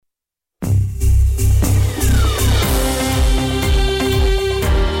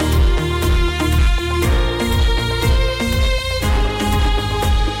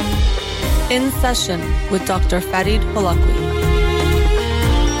Session with Dr. Farid Holakwi.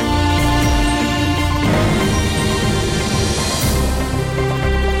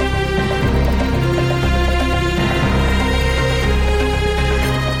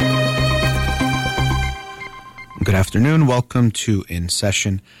 Good afternoon. Welcome to In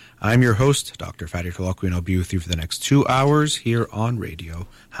Session. I'm your host, Dr. Farid Holakwi, and I'll be with you for the next 2 hours here on Radio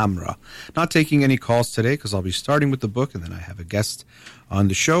Hamra. Not taking any calls today because I'll be starting with the book and then I have a guest on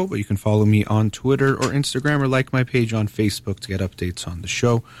the show, but you can follow me on Twitter or Instagram or like my page on Facebook to get updates on the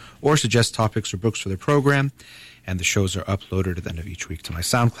show or suggest topics or books for the program. And the shows are uploaded at the end of each week to my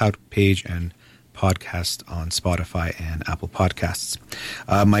SoundCloud page and podcast on Spotify and Apple Podcasts.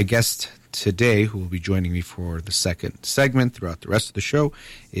 My guest today, who will be joining me for the second segment throughout the rest of the show,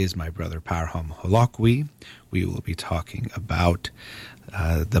 is my brother Parham Holakwi. We will be talking about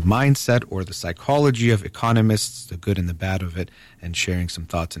the mindset or the psychology of economists, the good and the bad of it, and sharing some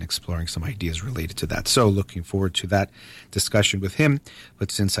thoughts and exploring some ideas related to that. So looking forward to that discussion with him. But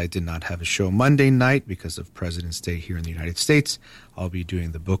since I did not have a show Monday night because of President's Day here in the United States, I'll be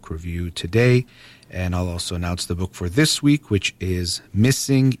doing the book review today. And I'll also announce the book for this week, which is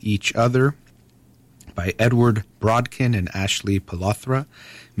Missing Each Other by Edward Brodkin and Ashley Palothra.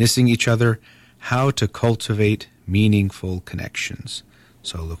 Missing Each Other, How to Cultivate Meaningful Connections.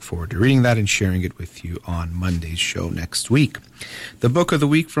 So look forward to reading that and sharing it with you on Monday's show next week. The book of the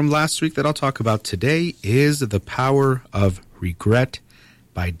week from last week that I'll talk about today is The Power of Regret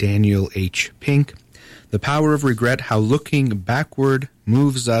by Daniel H. Pink. The Power of Regret, How Looking Backward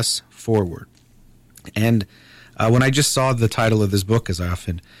Moves Us Forward. And when I just saw the title of this book, as I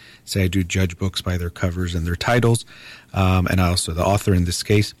often say, I do judge books by their covers and their titles, and also the author in this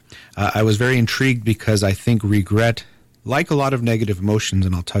case, I was very intrigued because I think regret, like a lot of negative emotions,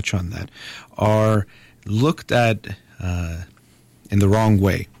 and I'll touch on that, are looked at in the wrong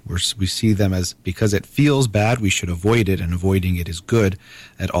way. We see them as, because it feels bad, we should avoid it, and avoiding it is good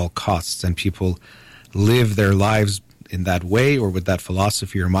at all costs. And people live their lives in that way or with that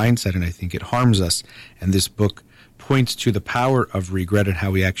philosophy or mindset, and I think it harms us. And this book points to the power of regret and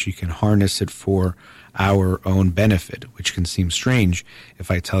how we actually can harness it for our own benefit, which can seem strange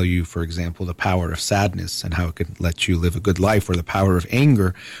if I tell you, for example, the power of sadness and how it can let you live a good life, or the power of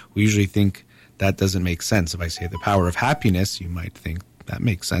anger. We usually think that doesn't make sense. If I say the power of happiness, you might think that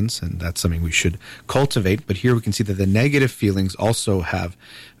makes sense, and that's something we should cultivate. But here we can see that the negative feelings also have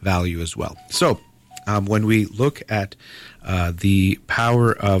value as well. So when we look at the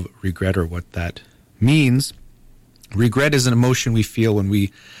power of regret, or what that means, regret is an emotion we feel when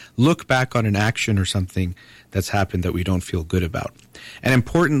we look back on an action or something that's happened that we don't feel good about. And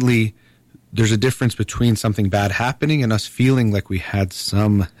importantly, there's a difference between something bad happening and us feeling like we had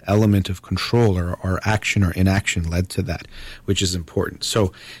some element of control, or our action or inaction led to that, which is important.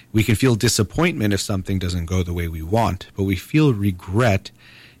 So we can feel disappointment if something doesn't go the way we want, but we feel regret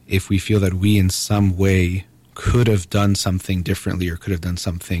if we feel that we in some way could have done something differently or could have done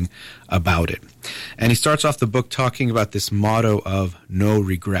something about it. And he starts off the book talking about this motto of no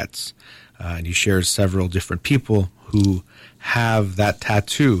regrets. And he shares several different people who have that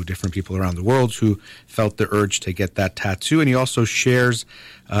tattoo, different people around the world who felt the urge to get that tattoo. And he also shares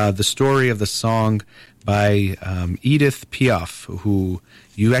the story of the song by Edith Piaf, who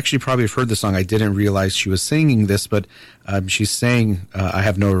you actually probably have heard the song. I didn't realize she was singing this, but she's saying, I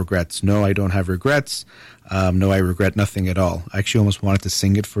have no regrets. No, I don't have regrets. No, I regret nothing at all. I actually almost wanted to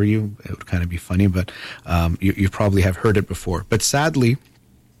sing it for you. It would kind of be funny, but you probably have heard it before. But sadly,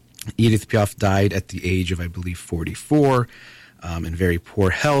 Edith Piaf died at the age of, I believe, 44, in very poor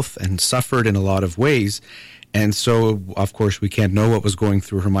health, and suffered in a lot of ways. And so, of course, we can't know what was going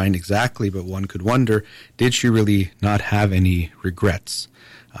through her mind exactly, but one could wonder, did she really not have any regrets?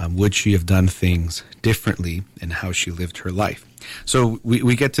 Would she have done things differently in how she lived her life? So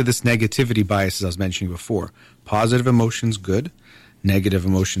we get to this negativity bias, as I was mentioning before. Positive emotions, good. Negative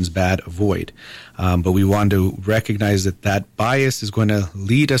emotions, bad, avoid. But we want to recognize that that bias is going to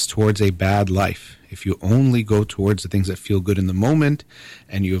lead us towards a bad life. If you only go towards the things that feel good in the moment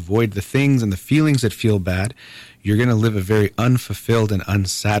and you avoid the things and the feelings that feel bad, you're going to live a very unfulfilled and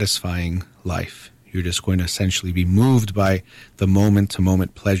unsatisfying life. You're just going to essentially be moved by the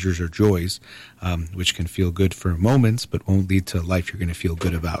moment-to-moment pleasures or joys, which can feel good for moments, but won't lead to a life you're going to feel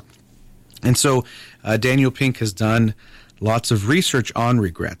good about. And so Daniel Pink has done lots of research on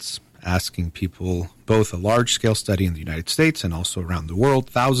regrets, asking people, both a large-scale study in the United States and also around the world.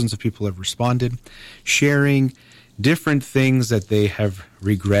 Thousands of people have responded, sharing different things that they have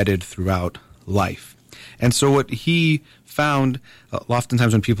regretted throughout life. And so what he found,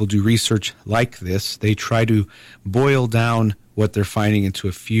 oftentimes when people do research like this, they try to boil down what they're finding into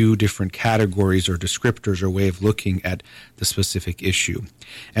a few different categories or descriptors or way of looking at the specific issue.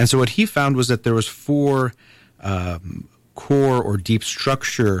 And so what he found was that there was 4 core or deep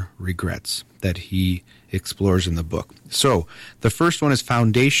structure regrets that he explores in the book. So the first one is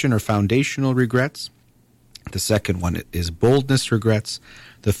foundation or foundational regrets. The second one is boldness regrets.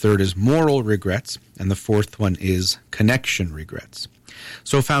 The third is moral regrets. And the fourth one is connection regrets.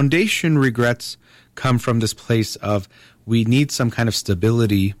 So foundation regrets come from this place of we need some kind of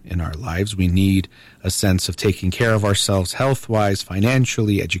stability in our lives. We need a sense of taking care of ourselves health-wise,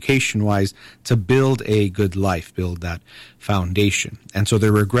 financially, education-wise, to build a good life, build that foundation. And so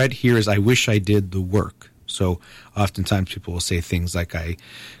the regret here is I wish I did the work. So oftentimes people will say things like, I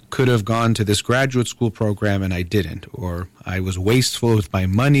could have gone to this graduate school program and I didn't, or I was wasteful with my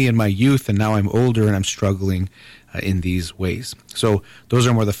money in my youth and now I'm older and I'm struggling in these ways. So those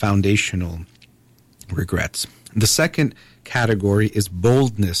are more the foundational regrets. The second category is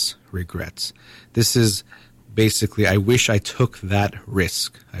boldness regrets. This is basically, I wish I took that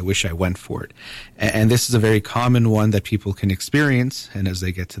risk. I wish I went for it. And this is a very common one that people can experience, and as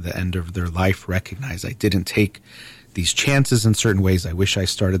they get to the end of their life, recognize I didn't take these chances in certain ways. I wish I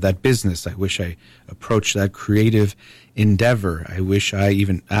started that business. I wish I approached that creative endeavor. I wish I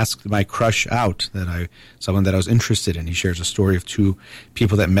even asked my crush out, someone that I was interested in. He shares a story of 2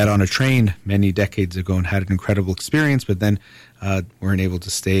 people that met on a train many decades ago and had an incredible experience, but then weren't able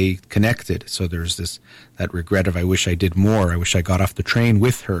to stay connected. So there's that regret of I wish I did more. I wish I got off the train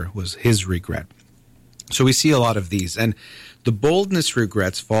with her was his regret. So we see a lot of these. And the boldness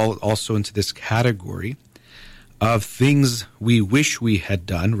regrets fall also into this category of things we wish we had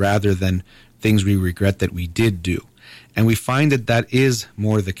done rather than things we regret that we did do. And we find that is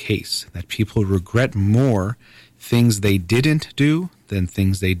more the case, that people regret more things they didn't do than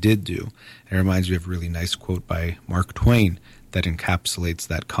things they did do. It reminds me of a really nice quote by Mark Twain that encapsulates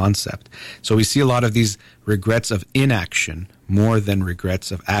that concept. So we see a lot of these regrets of inaction more than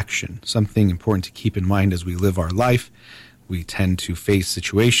regrets of action. Something important to keep in mind as we live our life. We tend to face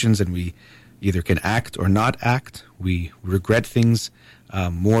situations and we either can act or not act. We regret things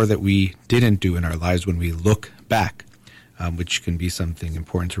more that we didn't do in our lives when we look back, which can be something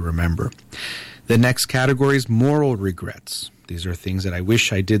important to remember. The next category is moral regrets. These are things that I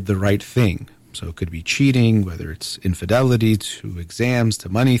wish I did the right thing. So it could be cheating, whether it's infidelity, to exams, to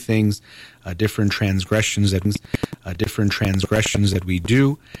money things, different transgressions that we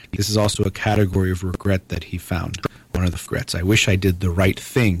do. This is also a category of regret that he found. One of the regrets, I wish I did the right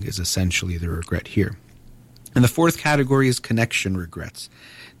thing, is essentially the regret here. And the fourth category is connection regrets.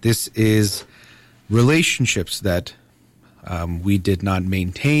 This is relationships that we did not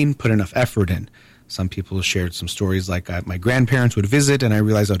maintain, put enough effort in. Some people shared some stories like my grandparents would visit and I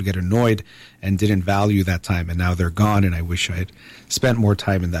realized I would get annoyed and didn't value that time, and now they're gone and I wish I had spent more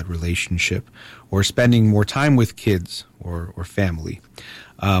time in that relationship, or spending more time with kids or family,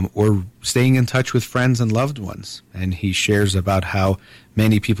 or staying in touch with friends and loved ones. And he shares about how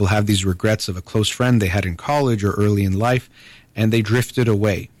many people have these regrets of a close friend they had in college or early in life and they drifted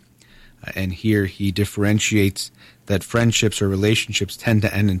away. And here he differentiates that friendships or relationships tend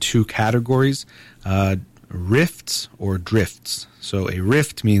to end in 2 categories, rifts or drifts. So a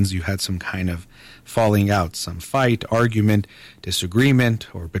rift means you had some kind of falling out, some fight, argument,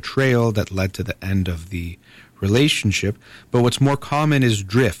 disagreement, or betrayal that led to the end of the relationship. But what's more common is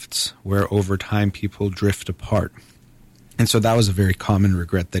drifts, where over time people drift apart. And so that was a very common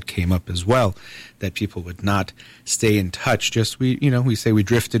regret that came up as well, that people would not stay in touch. Just we say we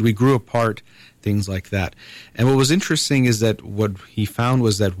drifted, we grew apart, things like that. And what was interesting is that what he found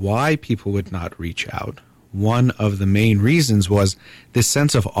was that why people would not reach out, one of the main reasons was this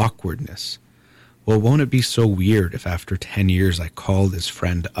sense of awkwardness. Well, won't it be so weird if after 10 years I call this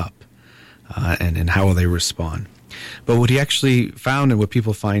friend up? And how will they respond? But what he actually found and what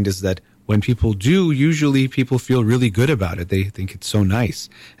people find is that when people do, usually people feel really good about it. They think it's so nice.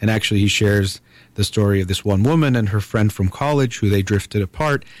 And actually he shares the story of this one woman and her friend from college who they drifted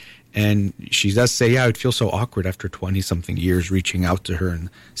apart. And she does say, yeah, it feels so awkward after 20-something years reaching out to her and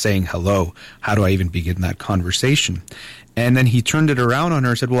saying hello. How do I even begin that conversation? And then he turned it around on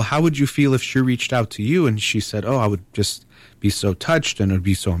her and said, well, how would you feel if she reached out to you? And she said, oh, I would just be so touched and it would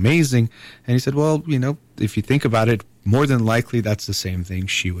be so amazing. And he said, well, if you think about it, more than likely that's the same thing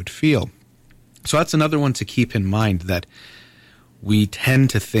she would feel. So that's another one to keep in mind, that we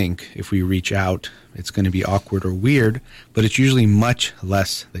tend to think if we reach out, it's going to be awkward or weird, but it's usually much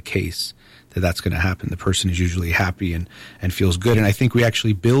less the case that that's going to happen. The person is usually happy and feels good. And I think we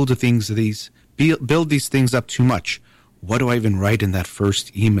actually build these build these things up too much. What do I even write in that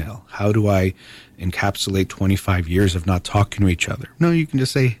first email? How do I encapsulate 25 years of not talking to each other? No, you can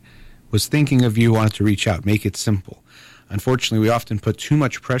just say, was thinking of you, wanted to reach out. Make it simple. Unfortunately, we often put too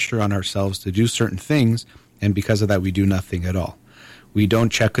much pressure on ourselves to do certain things, and because of that, we do nothing at all. We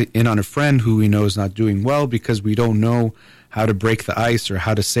don't check in on a friend who we know is not doing well because we don't know how to break the ice or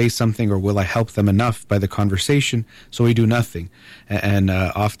how to say something, or will I help them enough by the conversation, so we do nothing. And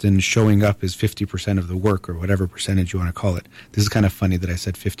often showing up is 50% of the work, or whatever percentage you want to call it. This is kind of funny that I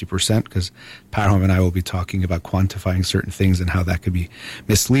said 50% because Parham and I will be talking about quantifying certain things and how that could be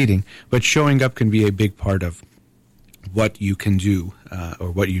misleading. But showing up can be a big part of what you can do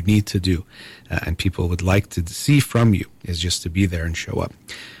or what you need to do, and people would like to see from you is just to be there and show up.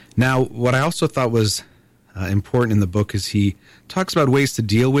 Now, what I also thought was important in the book is he talks about ways to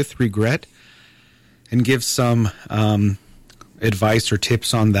deal with regret and gives some advice or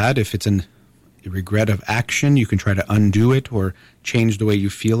tips on that. If it's a regret of action, you can try to undo it or change the way you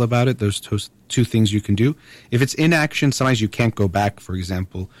feel about it. Those two things you can do. If it's inaction, sometimes you can't go back, for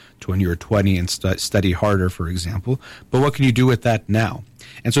example, to when you were 20 and study harder, for example. But what can you do with that now?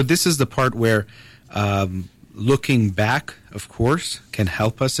 And so this is the part where looking back, of course, can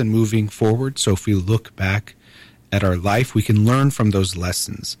help us in moving forward. So if we look back at our life, we can learn from those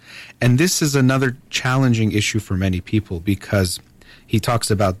lessons. And this is another challenging issue for many people, because he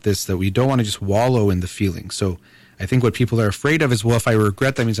talks about this, that we don't want to just wallow in the feeling. So I think what people are afraid of is, well, if I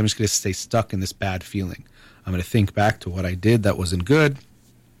regret, that means I'm just going to stay stuck in this bad feeling. I'm going to think back to what I did that wasn't good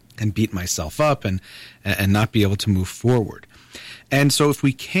and beat myself up and not be able to move forward. And so if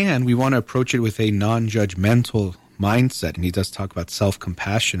we can, we want to approach it with a non-judgmental mindset. And he does talk about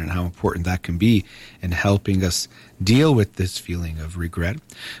self-compassion and how important that can be in helping us deal with this feeling of regret.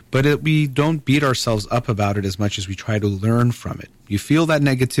 But we don't beat ourselves up about it as much as we try to learn from it. You feel that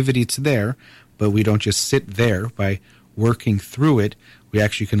negativity, it's there, but we don't just sit there. By working through it, we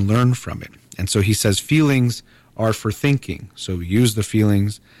actually can learn from it. And so he says feelings are for thinking. So we use the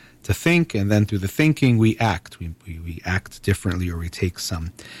feelings to think, and then through the thinking, we act. We act differently, or we take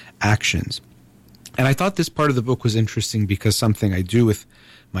some actions. And I thought this part of the book was interesting because something I do with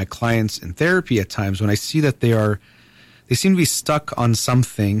my clients in therapy at times, when I see that they seem to be stuck on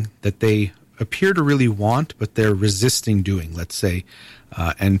something that they appear to really want, but they're resisting doing. Let's say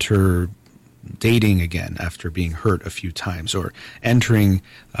enter dating again after being hurt a few times, or entering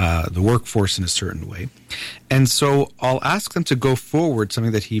the workforce in a certain way. And so I'll ask them to go forward,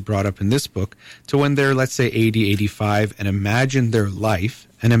 something that he brought up in this book, to when they're, let's say, 80, 85, and imagine their life,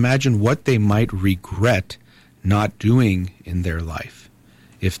 and imagine what they might regret not doing in their life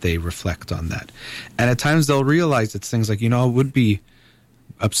if they reflect on that. And at times they'll realize it's things like, I would be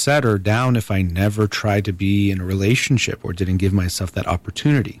upset or down if I never tried to be in a relationship or didn't give myself that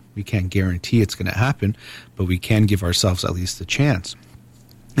opportunity. We can't guarantee it's going to happen, but we can give ourselves at least a chance.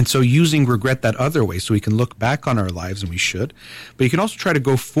 And so using regret that other way, so we can look back on our lives, and we should, but you can also try to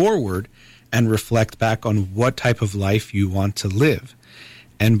go forward and reflect back on what type of life you want to live.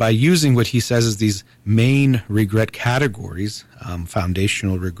 And by using what he says is these main regret categories,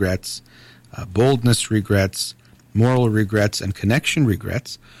 foundational regrets, boldness regrets, moral regrets, and connection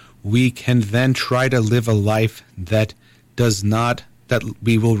regrets, we can then try to live a life that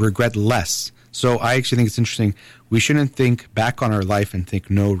we will regret less. So I actually think it's interesting. We shouldn't think back on our life and think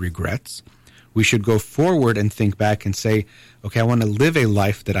no regrets. We should go forward and think back and say, okay, I want to live a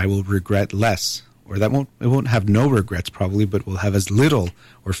life that I will regret less, or it won't have no regrets probably, but will have as little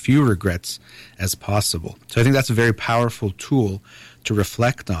or few regrets as possible. So I think that's a very powerful tool to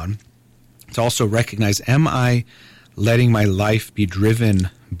reflect on, to also recognize, am I letting my life be driven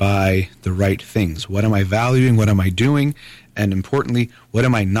by the right things? What am I valuing? What am I doing? And importantly, what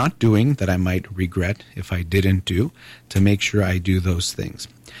am I not doing that I might regret if I didn't do, to make sure I do those things?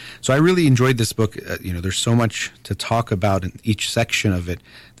 So I really enjoyed this book. There's so much to talk about in each section of it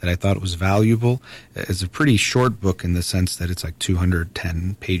that I thought was valuable. It's a pretty short book in the sense that it's like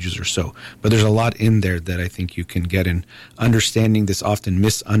 210 pages or so. But there's a lot in there that I think you can get in understanding this often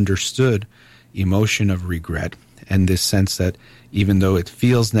misunderstood emotion of regret, and this sense that even though it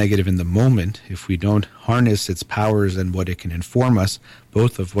feels negative in the moment, if we don't harness its powers and what it can inform us,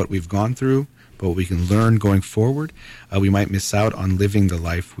 both of what we've gone through, but what we can learn going forward, we might miss out on living the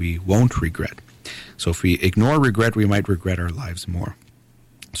life we won't regret. So if we ignore regret, we might regret our lives more.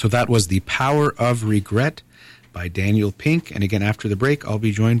 So that was The Power of Regret by Daniel Pink. And again, after the break, I'll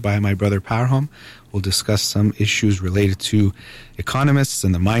be joined by my brother Parham. We'll discuss some issues related to economists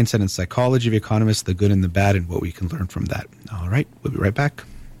and the mindset and psychology of economists, the good and the bad, and what we can learn from that. All right, we'll be right back.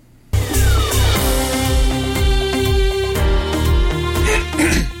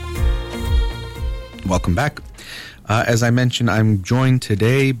 Welcome back. As I mentioned, I'm joined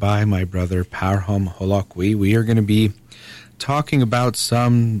today by my brother Parham Holakwi. We are going to be talking about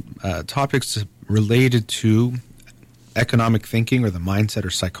some topics related to economic thinking or the mindset or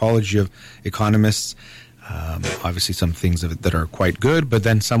psychology of economists. Obviously, some things of it that are quite good, but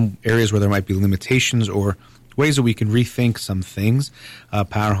then some areas where there might be limitations or ways that we can rethink some things.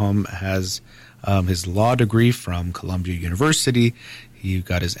 Parham has his law degree from Columbia University. He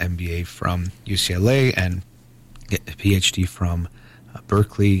got his MBA from UCLA and a PhD from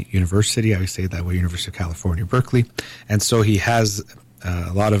Berkeley University. I always say it that way, University of California, Berkeley. And so he has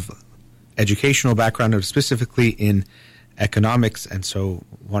a lot of educational background, specifically in economics, and so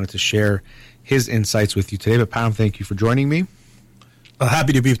wanted to share his insights with you today. But Parham, thank you for joining me.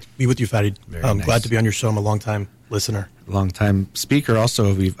 Happy to be with you, Farid. I'm nice. Glad to be on your show. I'm a long-time listener. Long-time speaker also.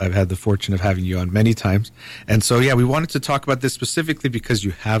 I've had the fortune of having you on many times. And so, we wanted to talk about this specifically because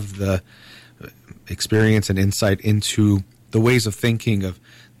you have the experience and insight into the ways of thinking of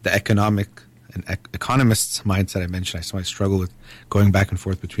the economic and economist's mindset I mentioned. I struggle with going back and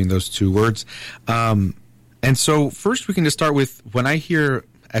forth between those two words. And so first we can just start with, when I hear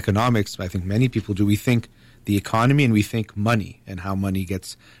economics, I think many people do, we think the economy and we think money and how money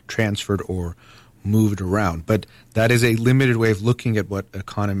gets transferred or moved around. But that is a limited way of looking at what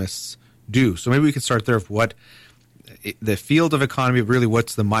economists do. So maybe we can start there of what the field of economy, really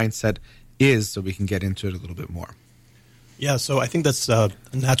what's the mindset is, so we can get into it a little bit more. Yeah, so I think that's a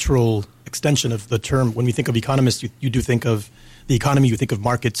natural extension of the term. When we think of economists, you do think of the economy, you think of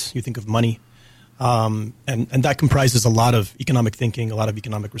markets, you think of money. And that comprises a lot of economic thinking, a lot of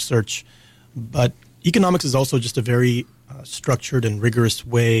economic research. But economics is also just a very structured and rigorous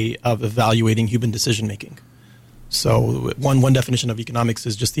way of evaluating human decision-making. So one definition of economics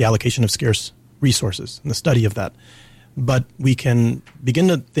is just the allocation of scarce resources and the study of that. But we can begin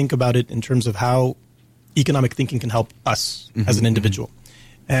to think about it in terms of how economic thinking can help us as an individual.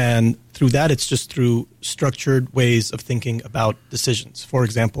 And through that, it's just through structured ways of thinking about decisions. For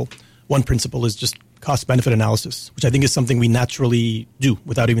example, one principle is just cost-benefit analysis, which I think is something we naturally do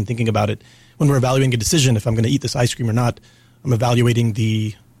without even thinking about it. When we're evaluating a decision, if I'm going to eat this ice cream or not, I'm evaluating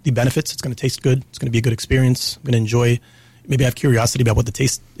the benefits. It's going to taste good. It's going to be a good experience. I'm going to enjoy. Maybe I have curiosity about what the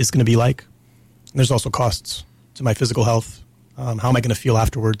taste is going to be like. And there's also costs to my physical health. How am I going to feel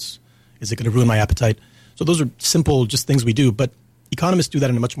afterwards? Is it going to ruin my appetite? So those are simple, just things we do. But economists do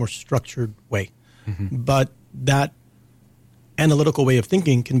that in a much more structured way. But that analytical way of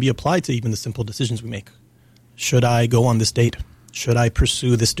thinking can be applied to even the simple decisions we make. Should I go on this date? Should I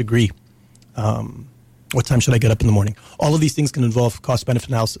pursue this degree? What time should I get up in the morning? All of these things can involve cost-benefit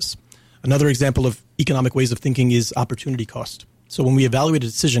analysis. Another example of economic ways of thinking is opportunity cost. So when we evaluate a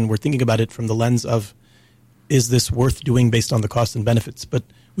decision, we're thinking about it from the lens of, is this worth doing based on the costs and benefits? But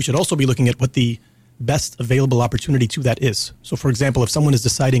we should also be looking at what the best available opportunity to that is. So for example, if someone is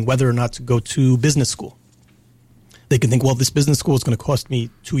deciding whether or not to go to business school, they can think, well, this business school is going to cost me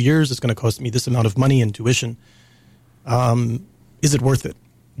 2 years. It's going to cost me this amount of money in tuition. Is it worth it?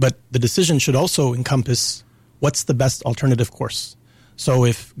 But the decision should also encompass what's the best alternative course. So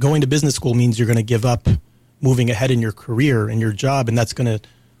if going to business school means you're going to give up moving ahead in your career and your job, and that's going to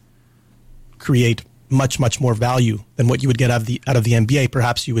create much, much more value than what you would get out of the MBA,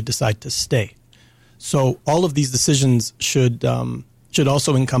 perhaps you would decide to stay. So all of these decisions should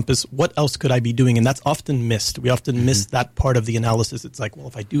also encompass what else could I be doing, and that's often missed. We often miss that part of the analysis. It's like, well,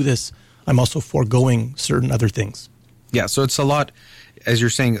 if I do this, I'm also foregoing certain other things. Yeah, so it's a lot, as you're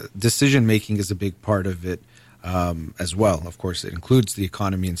saying, decision-making is a big part of it as well. Of course, it includes the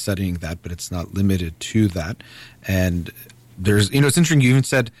economy and studying that, but it's not limited to that. And there's, it's interesting, you even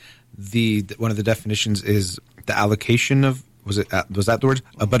said one of the definitions is the allocation of, was that the word?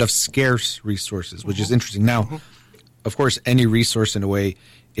 But of scarce resources, which is interesting. Now, of course, any resource in a way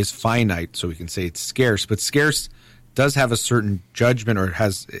is finite, so we can say it's scarce, but scarce does have a certain judgment, or it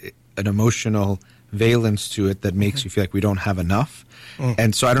has an emotional valence to it that makes you feel like we don't have enough.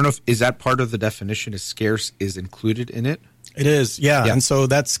 And so I don't know is that part of the definition, is scarce is included in it? It is, yeah. And so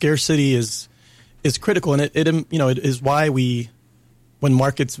that scarcity is critical, and it is why when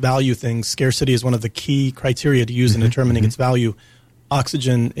markets value things, scarcity is one of the key criteria to use in determining its value.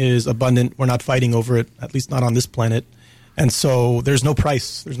 Oxygen is abundant. We're not fighting over it, at least not on this planet. And so there's no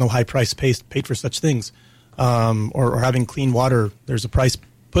price. There's no high price paid for such things. Or having clean water, there's a price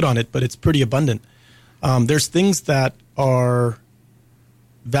put on it, but it's pretty abundant. There's things that are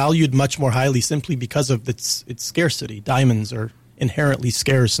valued much more highly simply because of its scarcity. Diamonds are inherently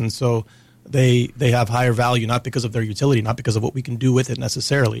scarce, and so they have higher value, not because of their utility, not because of what we can do with it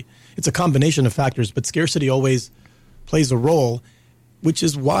necessarily. It's a combination of factors, but scarcity always plays a role, which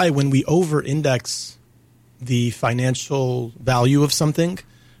is why when we over-index the financial value of something,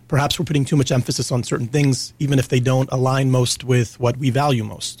 perhaps we're putting too much emphasis on certain things, even if they don't align most with what we value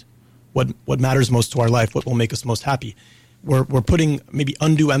most, what matters most to our life, what will make us most happy. We're putting maybe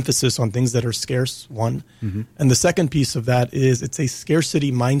undue emphasis on things that are scarce, one. Mm-hmm. And the second piece of that is it's a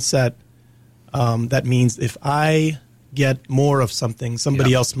scarcity mindset that means if I get more of something,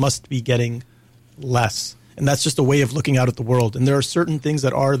 somebody else must be getting less. And that's just a way of looking out at the world. And there are certain things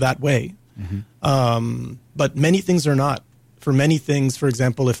that are that way. Mm-hmm. But many things are not. For many things, for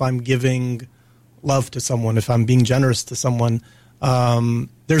example, if I'm giving love to someone, if I'm being generous to someone,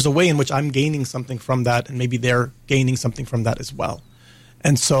 there's a way in which I'm gaining something from that, and maybe they're gaining something from that as well.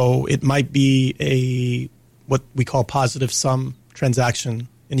 And so it might be what we call positive sum transaction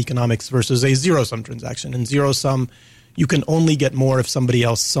in economics versus a zero sum transaction. In zero sum, you can only get more if somebody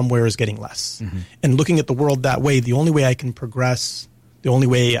else somewhere is getting less. Mm-hmm. And looking at the world that way, the only way I can progress, the only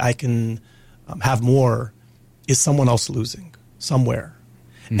way I can have more is someone else losing somewhere.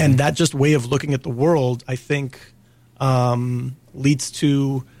 Mm-hmm. And that just way of looking at the world, I think, leads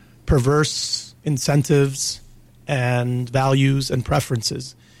to perverse incentives and values and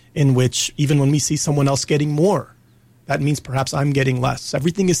preferences in which even when we see someone else getting more, that means perhaps I'm getting less.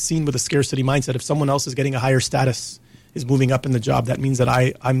 Everything is seen with a scarcity mindset. If someone else is getting a higher status, is moving up in the job, that means that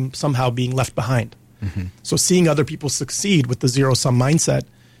I'm somehow being left behind. Mm-hmm. So seeing other people succeed with the zero-sum mindset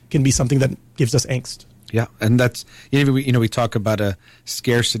can be something that gives us angst. Yeah, and that's, we talk about a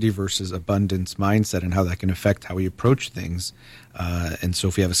scarcity versus abundance mindset and how that can affect how we approach things. And so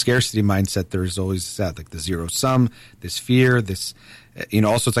if we have a scarcity mindset, there's always that, like the zero sum, this fear, this,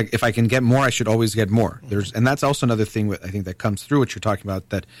 also it's like if I can get more, I should always get more. And that's also another thing I think that comes through what you're talking about,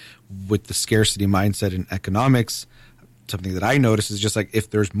 that with the scarcity mindset in economics, something that I notice is just like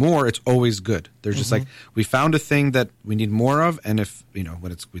if there's more, it's always good. There's just like we found a thing that we need more of, and if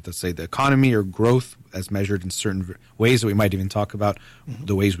when it's let's say the economy or growth as measured in certain ways that we might even talk about,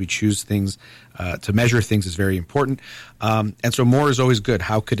 the ways we choose things to measure things is very important, and so more is always good.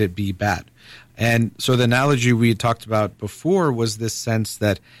 How could it be bad? And so the analogy we had talked about before was this sense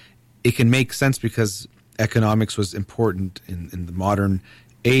that it can make sense because economics was important in the modern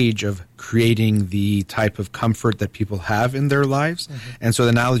age of creating the type of comfort that people have in their lives. And so the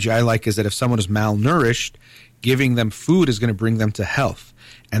analogy I like is that if someone is malnourished, giving them food is going to bring them to health.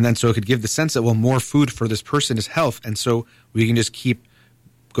 And then so it could give the sense that, well, more food for this person is health. And so we can just keep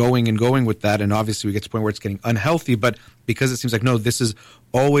going and going with that. And obviously we get to the point where it's getting unhealthy. But because it seems like, no, this is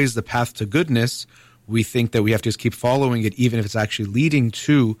always the path to goodness, we think that we have to just keep following it, even if it's actually leading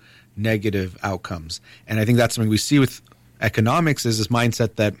to negative outcomes. And I think that's something we see with economics is this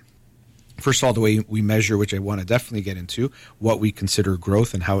mindset that, first of all, the way we measure, which I want to definitely get into, what we consider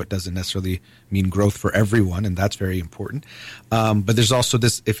growth and how it doesn't necessarily mean growth for everyone, and that's very important. But there's also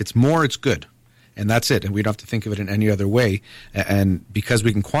this, if it's more, it's good. And that's it. And we don't have to think of it in any other way. And because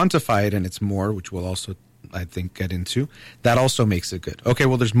we can quantify it and it's more, which we'll also, I think, get into, that also makes it good. Okay,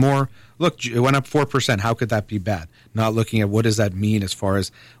 well, there's more. Look, it went up 4%. How could that be bad? Not looking at what does that mean as far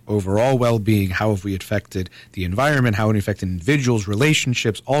as overall well-being, how have we affected the environment, how have we affected individuals,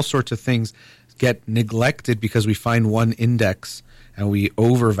 relationships, all sorts of things get neglected because we find one index and we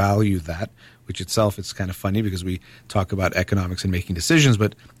overvalue that, which itself is kind of funny because we talk about economics and making decisions,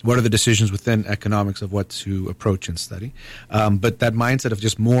 but what are the decisions within economics of what to approach and study? But that mindset of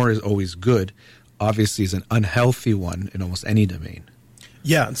just more is always good obviously is an unhealthy one in almost any domain.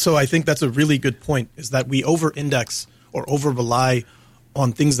 Yeah, so I think that's a really good point, is that we over-index or over-rely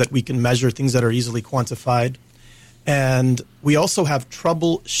on things that we can measure, things that are easily quantified. And we also have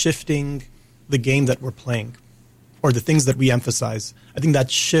trouble shifting the game that we're playing or the things that we emphasize. I think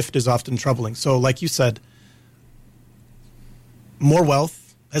that shift is often troubling. So like you said, more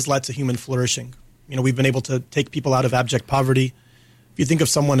wealth has led to human flourishing. We've been able to take people out of abject poverty. If you think of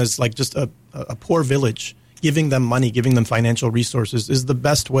someone as like just a poor village, giving them money, giving them financial resources is the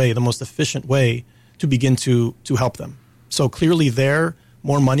best way, the most efficient way to begin to help them. So clearly there,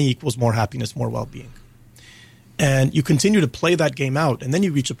 more money equals more happiness, more well-being. And you continue to play that game out, and then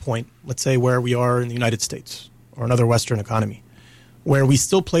you reach a point, let's say where we are in the United States or another Western economy, where we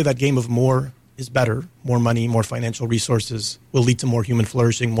still play that game of more is better, more money, more financial resources will lead to more human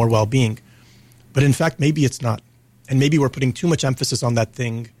flourishing, more well-being. But in fact, maybe it's not. And maybe we're putting too much emphasis on that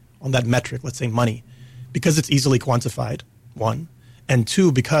thing, on that metric, let's say money, because it's easily quantified, one, and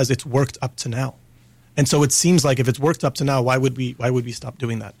two, because it's worked up to now. And so it seems like if it's worked up to now, why would we stop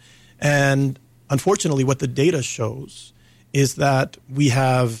doing that? And unfortunately, what the data shows is that we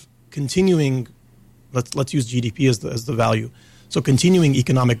have continuing, let's use GDP as the value. So continuing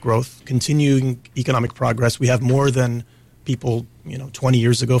economic growth, continuing economic progress. We have more than people 20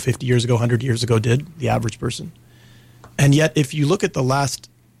 years ago, 50 years ago, 100 years ago did, the average person. And yet, if you look at the last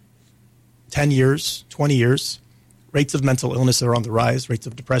 10 years, 20 years, rates of mental illness are on the rise, rates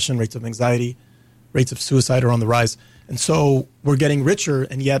of depression, rates of anxiety, rates of suicide are on the rise. And so we're getting richer,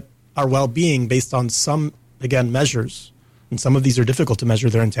 and yet our well-being, based on some, again, measures, and some of these are difficult to measure,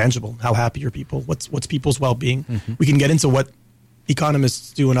 they're intangible. How happy are people? What's people's well-being? Mm-hmm. We can get into what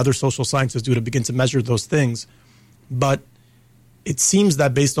economists do and other social scientists do to begin to measure those things. But it seems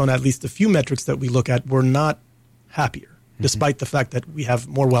that based on at least a few metrics that we look at, we're not happier, mm-hmm. despite the fact that we have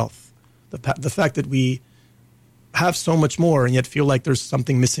more wealth, the fact that we have so much more and yet feel like there's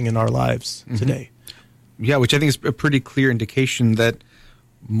something missing in our lives mm-hmm. today. Yeah, which I think is a pretty clear indication that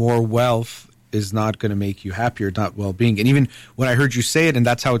more wealth is not going to make you happier, not well-being. And even when I heard you say it, and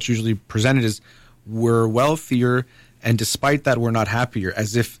that's how it's usually presented, is we're wealthier, and despite that, we're not happier,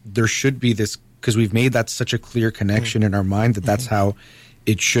 as if there should be this, because we've made that such a clear connection in our mind that that's how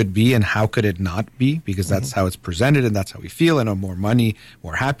it should be, and how could it not be? Because that's how it's presented, and that's how we feel, and more money,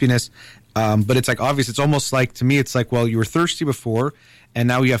 more happiness. But it's like, obvious, it's almost like, to me, it's like, well, you were thirsty before, and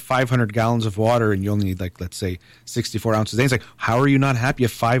now you have 500 gallons of water, and you only need, like, let's say 64 ounces a day. It's like, how are you not happy? You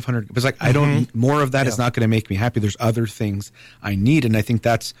have 500. It's like, I don't, more of that is not going to make me happy. There's other things I need. And I think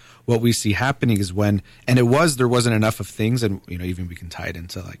that's what we see happening is when, and there wasn't enough of things. And, even we can tie it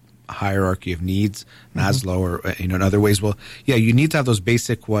into like a hierarchy of needs, Maslow, or, in other ways. Well, yeah, you need to have those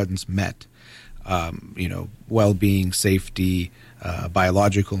basic ones met. Well-being, safety,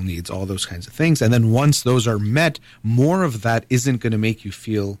 biological needs, all those kinds of things. And then once those are met, more of that isn't going to make you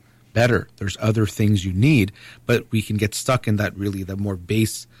feel better. There's other things you need, but we can get stuck in that really the more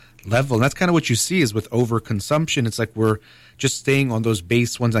base level. And that's kind of what you see is with overconsumption. It's like we're just staying on those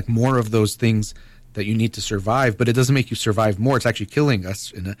base ones, like more of those things that you need to survive, but it doesn't make you survive more. It's actually killing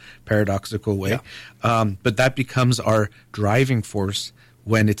us in a paradoxical way. Yeah. But that becomes our driving force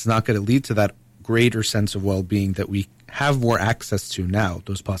when it's not going to lead to that greater sense of well-being that we have more access to now,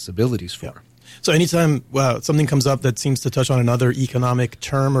 those possibilities for. Yeah. So anytime something comes up that seems to touch on another economic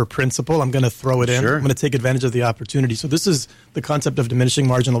term or principle, I'm going to throw it in. Sure. I'm going to take advantage of the opportunity. So this is the concept of diminishing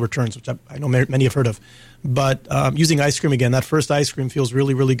marginal returns, which I know many have heard of. But using ice cream again, that first ice cream feels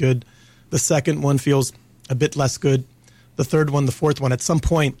really, really good. The second one feels a bit less good. The third one, the fourth one, at some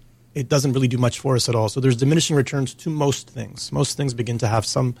point, it doesn't really do much for us at all. So there's diminishing returns to most things. Most things begin to have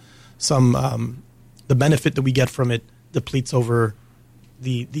some the benefit that we get from it depletes over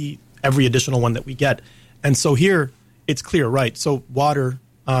the every additional one that we get. And so here it's clear, right? So water,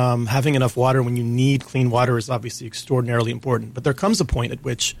 having enough water when you need clean water is obviously extraordinarily important. But there comes a point at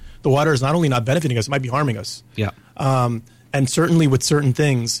which the water is not only not benefiting us, it might be harming us. Yeah. And certainly with certain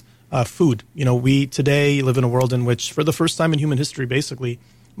things, food. We today live in a world in which, for the first time in human history, basically,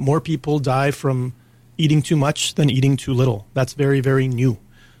 more people die from eating too much than eating too little. That's very, very new.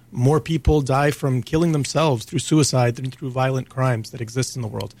 More people die from killing themselves through suicide than through violent crimes that exist in the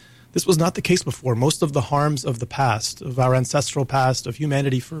world. This was not the case before. Most of the harms of the past, of our ancestral past, of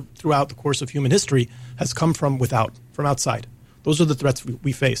humanity throughout the course of human history has come from outside. Those are the threats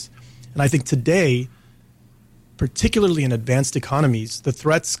we face. And I think today, particularly in advanced economies, the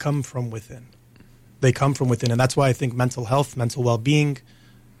threats come from within. They come from within. And that's why I think mental health, mental well-being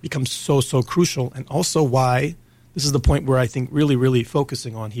becomes so, so crucial. And also why, this is the point where I think really, really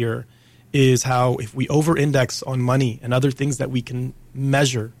focusing on here, is how if we over-index on money and other things that we can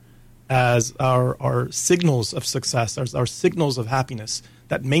measure as our signals of success, as our signals of happiness,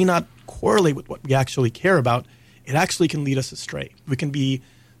 that may not correlate with what we actually care about, it actually can lead us astray. We can be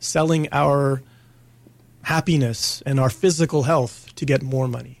selling our happiness and our physical health to get more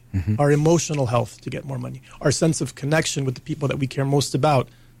money, our emotional health to get more money, our sense of connection with the people that we care most about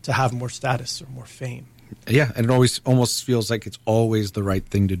to have more status or more fame. Yeah, and it almost feels like it's always the right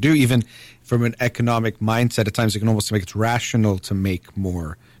thing to do. Even from an economic mindset, at times it can almost make it rational to make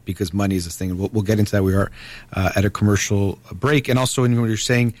more because money is this thing. We'll get into that. We are at a commercial break. And also when you're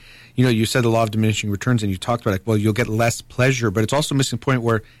saying, you said the law of diminishing returns and you talked about you'll get less pleasure, but it's also missing the point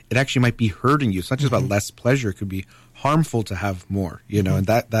where it actually might be hurting you. It's not just about less pleasure. It could be harmful to have more, and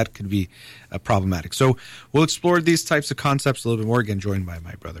that could be problematic. So we'll explore these types of concepts a little bit more, again, joined by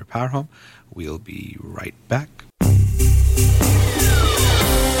my brother Parham. We'll be right back.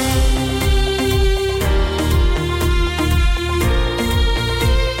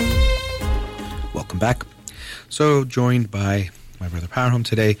 Welcome back. So joined by my brother Parham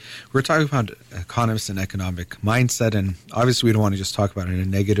today, we're talking about economists and economic mindset, and obviously we don't want to just talk about it in a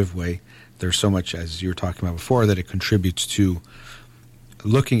negative way. There's so much, as you were talking about before, that it contributes to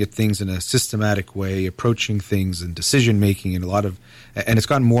looking at things in a systematic way, approaching things and decision making, and and it's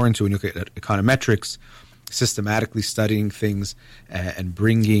gotten more into when you look at econometrics, systematically studying things and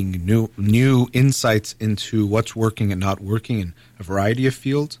bringing new insights into what's working and not working in a variety of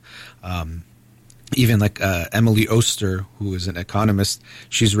fields. Even like Emily Oster, who is an economist,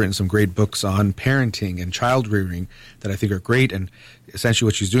 she's written some great books on parenting and child rearing that I think are great. And essentially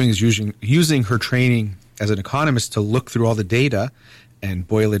what she's doing is using her training as an economist to look through all the data and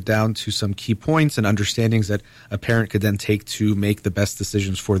boil it down to some key points and understandings that a parent could then take to make the best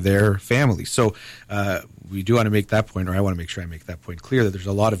decisions for their family. So we do want to make that point, or I want to make sure I make that point clear, that there's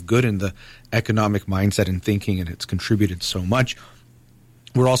a lot of good in the economic mindset and thinking, and it's contributed so much.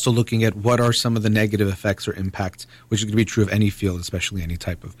 We're also looking at what are some of the negative effects or impacts, which is going to be true of any field, especially any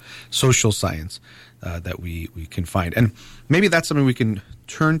type of social science that we can find. And maybe that's something we can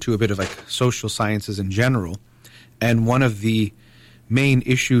turn to, a bit of like social sciences in general. And one of the main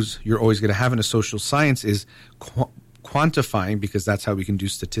issues you're always going to have in a social science is quantifying, because that's how we can do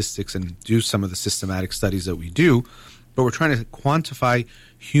statistics and do some of the systematic studies that we do. But we're trying to quantify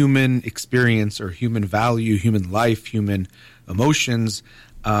human experience or human value, human life, human emotions.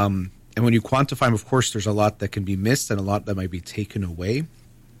 And when you quantify them, of course, there's a lot that can be missed and a lot that might be taken away.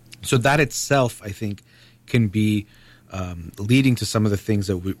 So that itself, I think, can be leading to some of the things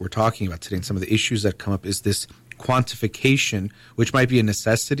that we're talking about today. And some of the issues that come up is this quantification, which might be a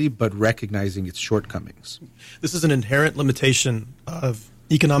necessity, but recognizing its shortcomings. This is an inherent limitation of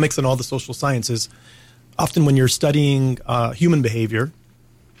economics and all the social sciences. Often when you're studying human behavior,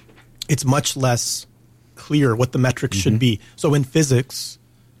 it's much less clear what the metrics should be. So in physics,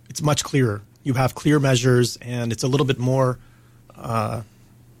 it's much clearer. You have clear measures, and it's a little bit more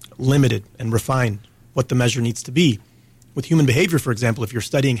limited and refined what the measure needs to be. With human behavior, for example, if you're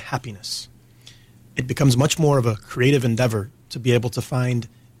studying happiness, it becomes much more of a creative endeavor to be able to find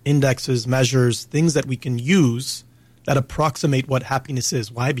indexes, measures, things that we can use that approximate what happiness is.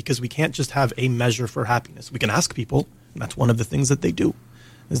 Why? Because we can't just have a measure for happiness. We can ask people, and that's one of the things that they do,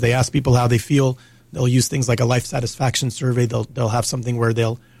 is they ask people how they feel. They'll use things like a life satisfaction survey. They'll have something where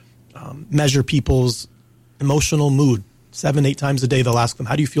they'll measure people's emotional mood. 7-8 times a day, they'll ask them,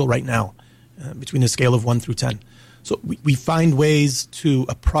 how do you feel right now? Between a scale of 1 through 10. So we find ways to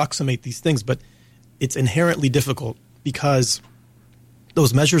approximate these things, but it's inherently difficult because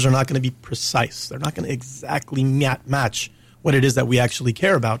those measures are not going to be precise. They're not going to exactly match what it is that we actually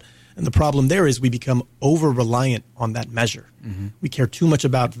care about. And the problem there is we become over-reliant on that measure. We care too much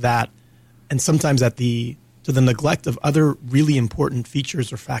about that, and sometimes to the neglect of other really important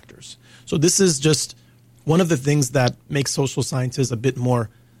features or factors. So this is just one of the things that makes social sciences a bit more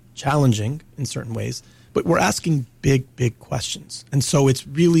challenging in certain ways. But we're asking big, big questions. And so it's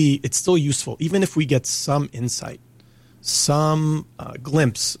still useful, even if we get some insight, some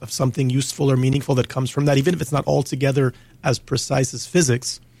glimpse of something useful or meaningful that comes from that, even if it's not altogether as precise as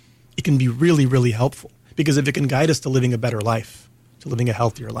physics, it can be really, really helpful. Because if it can guide us to living a better life, to living a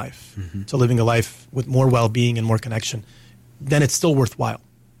healthier life, to living a life with more well-being and more connection, then it's still worthwhile.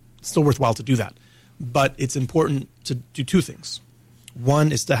 It's still worthwhile to do that. But it's important to do two things.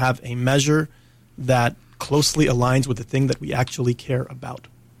 One is to have a measure that closely aligns with the thing that we actually care about.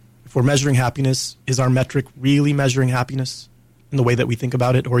 If we're measuring happiness, is our metric really measuring happiness in the way that we think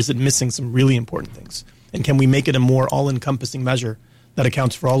about it, or is it missing some really important things? And can we make it a more all-encompassing measure that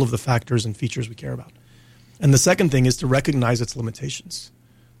accounts for all of the factors and features we care about? And the second thing is to recognize its limitations.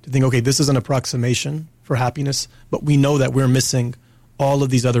 To think, okay, this is an approximation for happiness, but we know that we're missing all of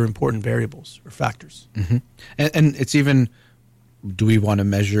these other important variables or factors. And it's even, do we want to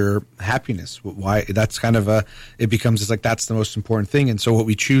measure happiness? Why? That's kind of it becomes, it's like that's the most important thing. And so what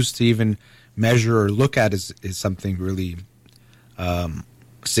we choose to even measure or look at is something really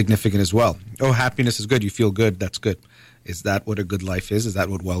significant as well. Oh, happiness is good. You feel good. That's good. Is that what a good life is? Is that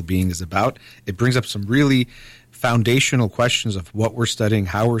what well-being is about? It brings up some really foundational questions of what we're studying,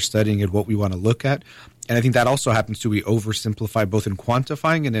 how we're studying it, what we want to look at. And I think that also happens too. We oversimplify both in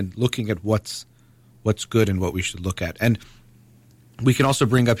quantifying and in looking at what's good and what we should look at. And we can also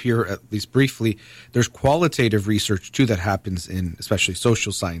bring up here, at least briefly, there's qualitative research too that happens in especially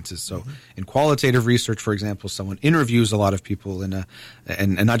social sciences. So in qualitative research, for example, someone interviews a lot of people and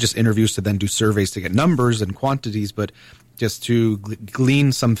not just interviews to then do surveys to get numbers and quantities, but just to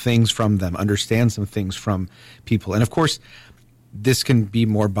glean some things from them, understand some things from people. And of course, this can be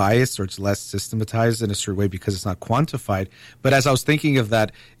more biased or it's less systematized in a certain way because it's not quantified. But as I was thinking of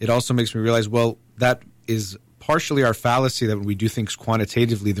that, it also makes me realize, well, that is partially our fallacy that when we do things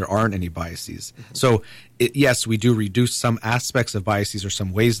quantitatively, there aren't any biases. So yes, we do reduce some aspects of biases or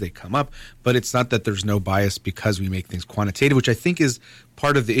some ways they come up, but it's not that there's no bias because we make things quantitative, which I think is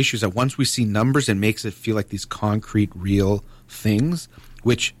part of the issue, is that once we see numbers, it makes it feel like these concrete, real things,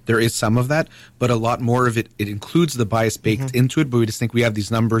 which there is some of that, but a lot more of it includes the bias baked into it, but we just think we have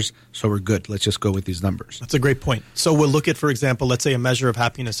these numbers, so we're good. Let's just go with these numbers. That's a great point. So we'll look at, for example, let's say a measure of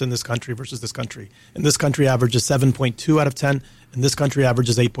happiness in this country versus this country. In this country, average is 7.2 out of 10. In this country, average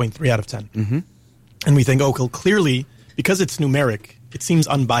is 8.3 out of 10. Mm-hmm. And we think, clearly, because it's numeric, it seems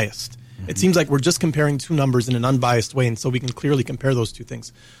unbiased. It seems like we're just comparing two numbers in an unbiased way, and so we can clearly compare those two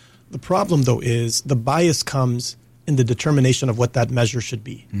things. The problem, though, is the bias comes in the determination of what that measure should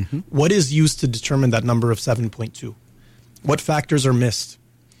be. Mm-hmm. What is used to determine that number of 7.2? What factors are missed?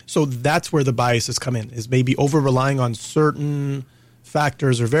 So that's where the biases come in, is maybe over-relying on certain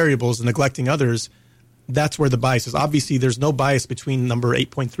factors or variables and neglecting others. That's where the bias is. Obviously, there's no bias between number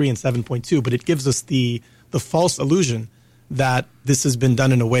 8.3 and 7.2, but it gives us the false illusion that this has been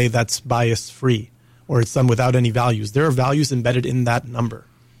done in a way that's bias-free, or it's done without any values. There are values embedded in that number.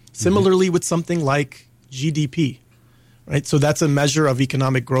 Similarly, with something like GDP, right? So that's a measure of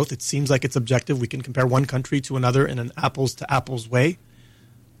economic growth. It seems like it's objective. We can compare one country to another in an apples-to-apples way.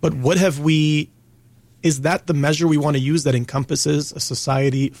 But is that the measure we want to use that encompasses a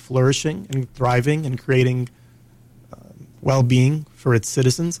society flourishing and thriving and creating well-being for its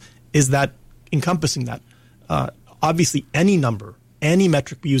citizens? Is that encompassing that? Obviously, any number, any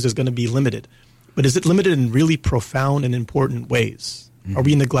metric we use is going to be limited. But is it limited in really profound and important ways? Mm-hmm. Are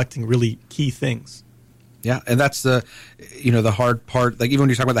we neglecting really key things? Yeah, and that's the hard part. Like even when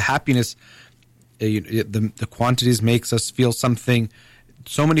you're talking about the happiness, the quantities makes us feel something.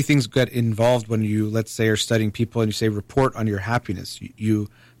 So many things get involved when you, let's say, are studying people and you say report on your happiness.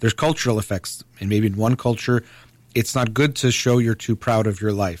 There's cultural effects, and maybe in one culture, it's not good to show you're too proud of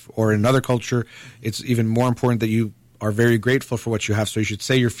your life, or in another culture, it's even more important that you are very grateful for what you have, so you should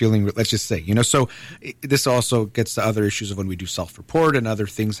say you're feeling, let's just say, so this also gets to other issues of when we do self-report and other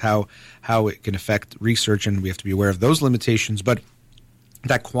things, how it can affect research, and we have to be aware of those limitations. But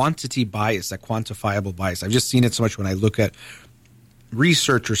that quantity bias, that quantifiable bias, I've just seen it so much when I look at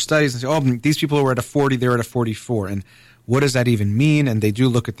research or studies and say, these people who are at a 40, they're at a 44, and what does that even mean? And they do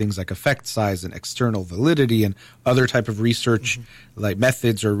look at things like effect size and external validity and other type of research, like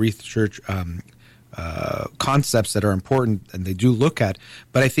methods or research concepts that are important, and they do look at.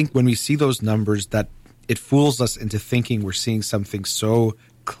 But I think when we see those numbers, that it fools us into thinking we're seeing something so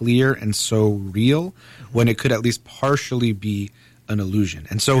clear and so real when it could at least partially be an illusion.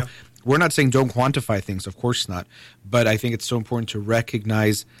 And so we're not saying don't quantify things, of course not. But I think it's so important to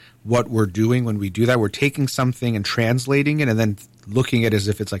recognize what we're doing when we do that. We're taking something and translating it and then looking at it as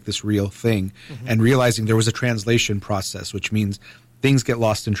if it's like this real thing, and realizing there was a translation process, which means things get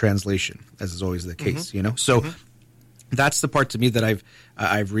lost in translation, as is always the case, So that's the part to me that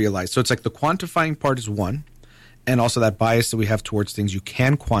I've realized. So it's like the quantifying part is one, and also that bias that we have towards things you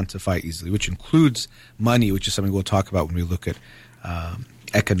can quantify easily, which includes money, which is something we'll talk about when we look at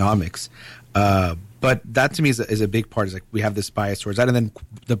economics. But that to me is a big part. Is like we have this bias towards that, and then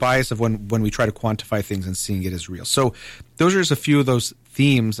the bias of when we try to quantify things and seeing it as real. So those are just a few of those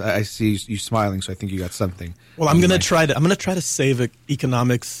themes. I see you smiling, so I think you got something. Well, I'm going to try to save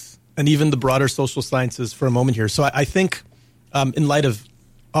economics and even the broader social sciences for a moment here. So I think, in light of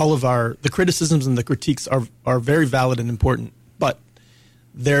all of the criticisms and the critiques are very valid and important, but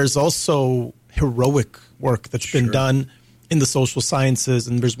there's also heroic work that's been done in the social sciences,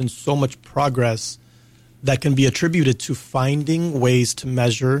 and there's been so much progress that can be attributed to finding ways to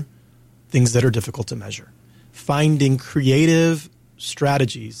measure things that are difficult to measure, finding creative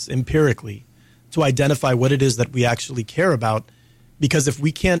strategies empirically to identify what it is that we actually care about. Because if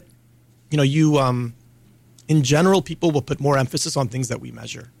we can't, in general, people will put more emphasis on things that we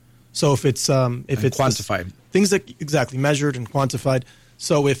measure. So if it's quantified, things that exactly measured and quantified.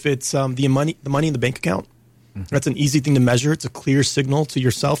 So if it's the money in the bank account, that's an easy thing to measure. It's a clear signal to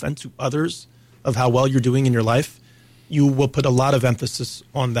yourself and to others of how well you're doing in your life. You will put a lot of emphasis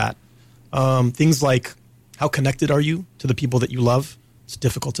on that. Things like how connected are you to the people that you love? It's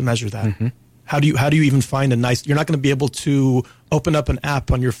difficult to measure that. How do you even find you're not going to be able to open up an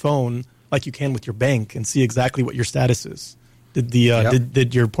app on your phone like you can with your bank and see exactly what your status is.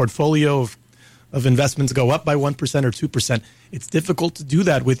 Did your portfolio of investments go up by 1% or 2%? It's difficult to do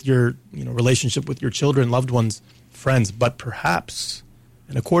that with your relationship with your children, loved ones, friends. But perhaps,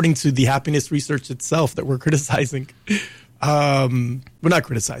 and according to the happiness research itself that we're criticizing, we're not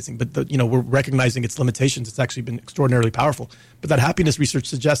criticizing, but we're recognizing its limitations. It's actually been extraordinarily powerful. But that happiness research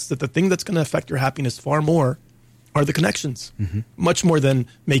suggests that the thing that's going to affect your happiness far more are the connections, much more than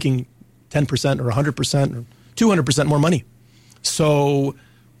making 10% or 100% or 200% more money. So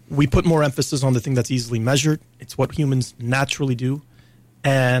we put more emphasis on the thing that's easily measured. It's what humans naturally do.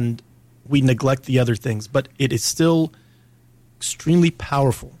 And we neglect the other things. But it is still extremely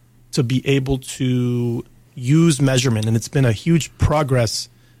powerful to be able to use measurement, and it's been a huge progress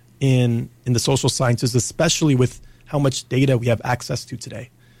in the social sciences, especially with how much data we have access to today.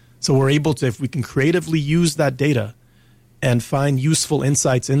 So we're able to, if we can creatively use that data and find useful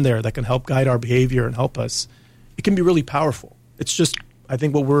insights in there that can help guide our behavior and help us, it can be really powerful. It's just, I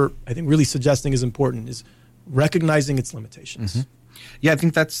think what we're really suggesting is important is recognizing its limitations. Mm-hmm. Yeah, I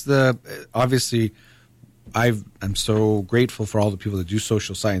think that's obviously, I'm so grateful for all the people that do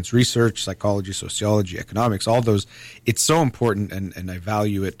social science research, psychology, sociology, economics, all those. It's so important, and I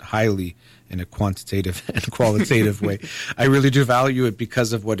value it highly in a quantitative and qualitative way. I really do value it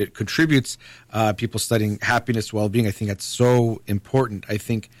because of what it contributes. People studying happiness, well-being, I think that's so important. I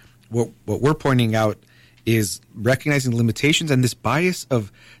think what we're pointing out is recognizing limitations and this bias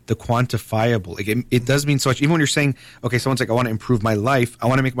of the quantifiable. It does mean so much. Even when you're saying, okay, someone's like, I want to improve my life, I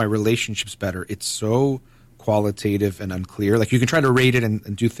want to make my relationships better. It's so qualitative and unclear. Like, you can try to rate it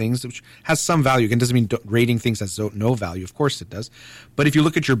and do things, which has some value. Again, doesn't mean rating things has no value. Of course it does. But if you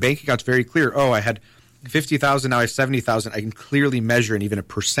look at your bank account, it's very clear. Oh, I had 50,000, now I have 70,000. I can clearly measure and even a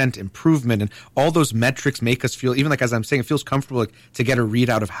percent improvement. And all those metrics make us feel, even like as I'm saying, it feels comfortable to get a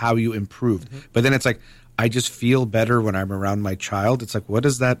readout of how you improved. Mm-hmm. But then it's like, I just feel better when I'm around my child. It's like, what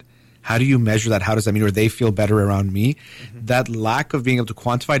is that? How do you measure that? How does that mean? Or they feel better around me? Mm-hmm. That lack of being able to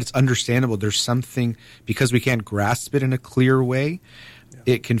quantify it, it's understandable. There's something, because we can't grasp it in a clear way,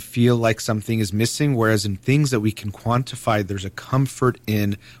 it can feel like something is missing. Whereas in things that we can quantify, there's a comfort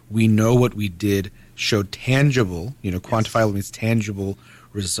in, we know what we did showed tangible, quantifiable means tangible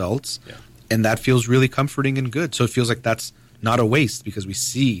results. Yeah. And that feels really comforting and good. So it feels like that's not a waste because we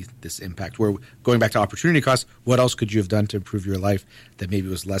see this impact. Where, going back to opportunity cost, what else could you have done to improve your life that maybe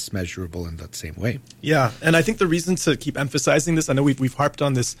was less measurable in that same way? Yeah, and I think the reason to keep emphasizing this, I know we've harped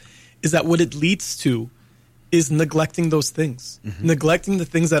on this, is that what it leads to is neglecting those things, neglecting the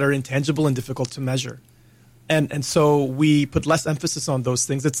things that are intangible and difficult to measure. And so we put less emphasis on those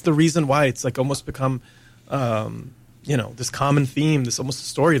things. It's the reason why it's like almost become, this common theme, this almost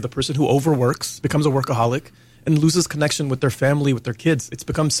story of the person who overworks, becomes a workaholic, and loses connection with their family, with their kids. It's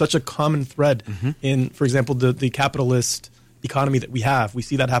become such a common thread in, for example, the capitalist economy that we have. We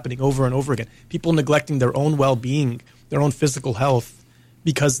see that happening over and over again. People neglecting their own well-being, their own physical health,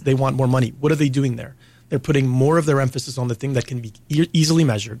 because they want more money. What are they doing there? They're putting more of their emphasis on the thing that can be easily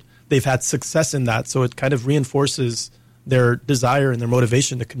measured. They've had success in that, so it kind of reinforces their desire and their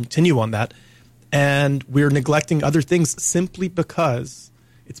motivation to continue on that. And we're neglecting other things simply because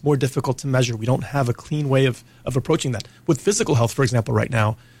it's more difficult to measure. We don't have a clean way of approaching that. With physical health, for example, right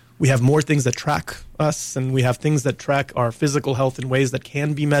now, we have more things that track us, and we have things that track our physical health in ways that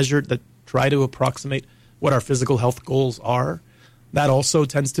can be measured, that try to approximate what our physical health goals are. That also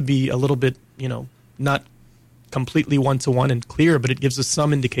tends to be a little bit, not completely one-to-one and clear, but it gives us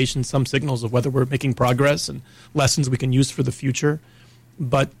some indication, some signals of whether we're making progress and lessons we can use for the future.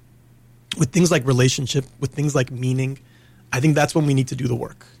 But with things like relationship, with things like meaning, I think that's when we need to do the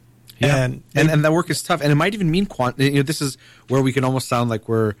work. Yeah. And that work is tough. And it might even mean this is where we can almost sound like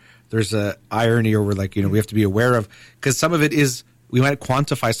there's a irony, or we're like, we have to be aware of, because some of it is, we might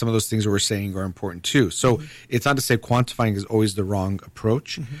quantify some of those things that we're saying are important too. So it's not to say quantifying is always the wrong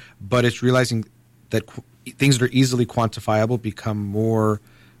approach, but it's realizing that things that are easily quantifiable become more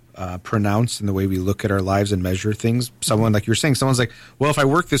pronounced in the way we look at our lives and measure things. Someone, like you're saying, someone's like, well, if I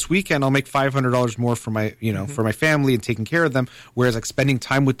work this weekend, I'll make $500 more for my, for my family and taking care of them. Whereas like spending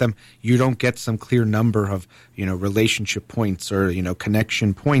time with them, you don't get some clear number of, relationship points or,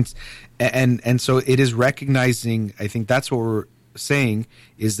 connection points. And so it is recognizing, I think that's what we're saying,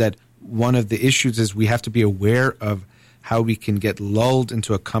 is that one of the issues is we have to be aware of how we can get lulled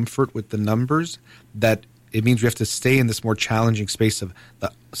into a comfort with the numbers, that it means we have to stay in this more challenging space of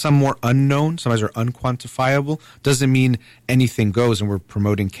some more unknown, sometimes are unquantifiable. Doesn't mean anything goes and we're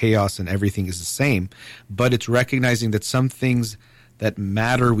promoting chaos and everything is the same, but it's recognizing that some things that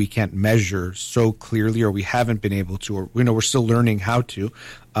matter we can't measure so clearly, or we haven't been able to, or we're still learning how to,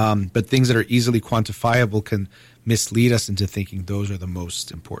 but things that are easily quantifiable can mislead us into thinking those are the most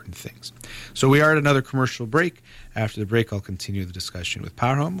important things. So we are at another commercial break. After the break, I'll continue the discussion with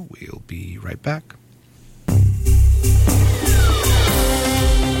Power Home. We'll be right back.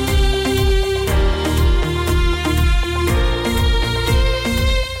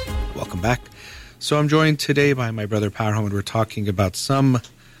 Welcome back. So I'm joined today by my brother Power Home, and we're talking about some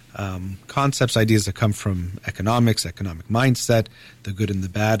concepts, ideas that come from economics, economic mindset, the good and the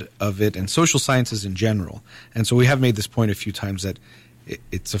bad of it, and social sciences in general. And so we have made this point a few times that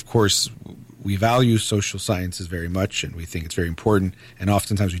it's, of course, we value social sciences very much, and we think it's very important. And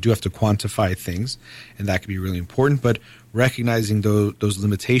oftentimes we do have to quantify things, and that can be really important. But recognizing those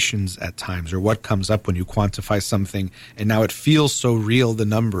limitations at times, or what comes up when you quantify something, and now it feels so real, the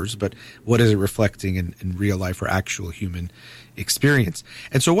numbers, but what is it reflecting in real life or actual human experience?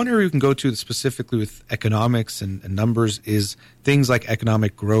 And so one area we can go to specifically with economics and numbers is things like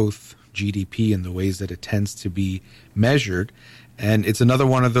economic growth, GDP, and the ways that it tends to be measured. And it's another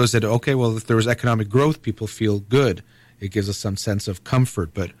one of those that, okay, well, if there was economic growth, people feel good. It gives us some sense of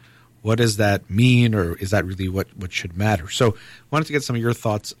comfort. But what does that mean, or is that really what should matter? So I wanted to get some of your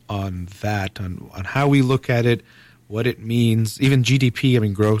thoughts on that, on how we look at it, what it means, even GDP, I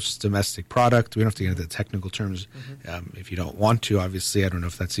mean, gross domestic product. We don't have to get into the technical terms if you don't want to. Obviously, I don't know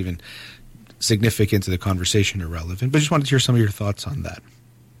if that's even significant to the conversation or relevant, but just wanted to hear some of your thoughts on that.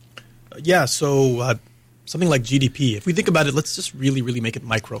 Yeah, so something like GDP, if we think about it, let's just really, really make it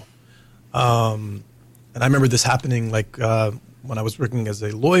micro. And I remember this happening like when I was working as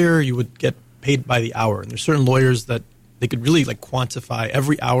a lawyer, you would get paid by the hour. And there's certain lawyers that they could really like quantify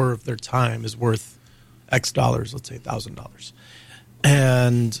every hour of their time is worth X dollars, let's say $1,000.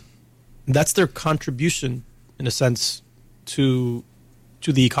 And that's their contribution, in a sense, to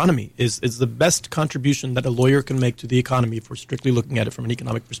the economy, is the best contribution that a lawyer can make to the economy, if we're strictly looking at it from an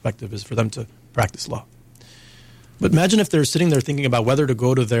economic perspective, is for them to practice law. But imagine if they're sitting there thinking about whether to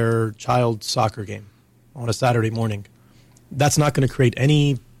go to their child's soccer game on a Saturday morning. That's not going to create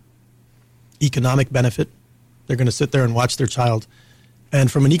any economic benefit. They're going to sit there and watch their child. And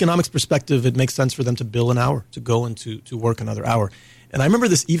from an economics perspective, it makes sense for them to bill an hour, to go and to work another hour. And I remember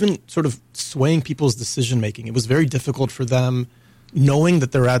this even sort of swaying people's decision-making. It was very difficult for them, knowing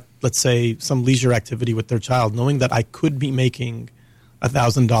that they're at, let's say, some leisure activity with their child, knowing that I could be making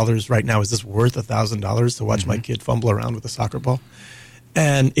 $1,000 right now. Is this worth $1,000 to watch my kid fumble around with a soccer ball?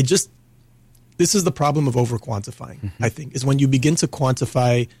 And it just, this is the problem of over-quantifying, I think, is when you begin to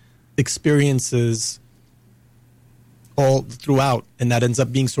quantify experiences all throughout, and that ends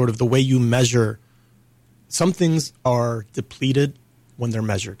up being sort of the way you measure. Some things are depleted when they're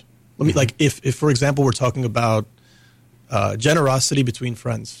measured. Let me, like, if for example, we're talking about generosity between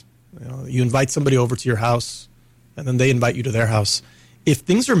friends. You invite somebody over to your house, and then they invite you to their house. If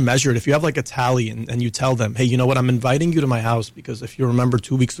things are measured, if you have like a tally and you tell them, hey, you know what, I'm inviting you to my house because if you remember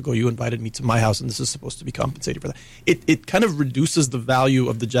 2 weeks ago, you invited me to my house and this is supposed to be compensated for that. It kind of reduces the value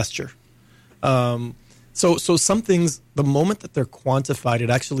of the gesture. So some things, the moment that they're quantified, it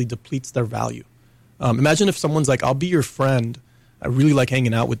actually depletes their value. Imagine if someone's like, I'll be your friend. I really like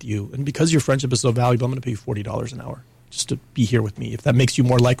hanging out with you. And because your friendship is so valuable, I'm going to pay you $40 an hour just to be here with me. If that makes you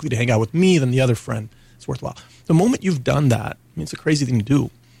more likely to hang out with me than the other friend, it's worthwhile. The moment you've done that, I mean, it's a crazy thing to do.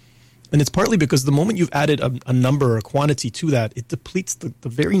 And it's partly because the moment you've added a number or a quantity to that, it depletes the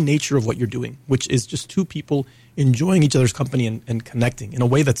very nature of what you're doing, which is just two people enjoying each other's company and connecting in a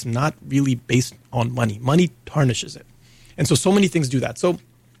way that's not really based on money. Money tarnishes it. And so many things do that. So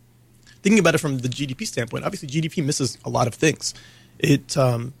thinking about it from the GDP standpoint, obviously GDP misses a lot of things. It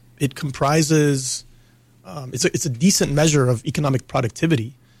comprises, it's a decent measure of economic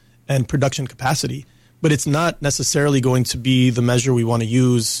productivity and production capacity, but it's not necessarily going to be the measure we want to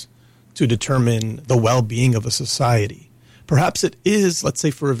use to determine the well-being of a society. Perhaps it is, let's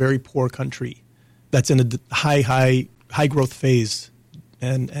say, for a very poor country that's in a high growth phase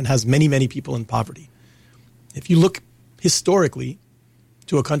and has many people in poverty. If you look historically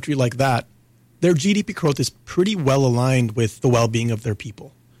to a country like that, their GDP growth is pretty well aligned with the well-being of their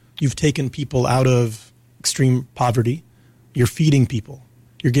people. You've taken people out of extreme poverty. You're feeding people.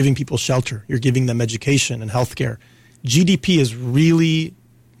 You're giving people shelter. You're giving them education and healthcare. GDP is really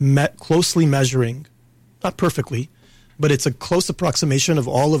closely measuring, not perfectly, but it's a close approximation of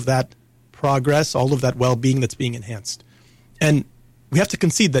all of that progress, all of that well-being that's being enhanced. And we have to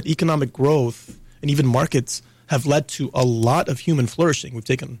concede that economic growth and even markets have led to a lot of human flourishing.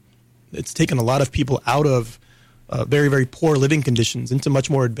 It's taken a lot of people out of very, very poor living conditions into much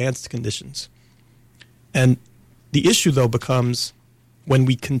more advanced conditions. And the issue, though, becomes when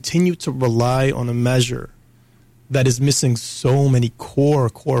we continue to rely on a measure that is missing so many core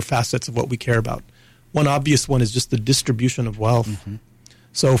facets of what we care about. One obvious one is just the distribution of wealth.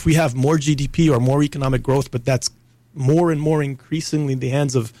 So if we have more GDP or more economic growth, but that's more and more increasingly in the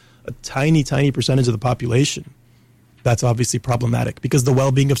hands of a tiny percentage of the population, that's obviously problematic because the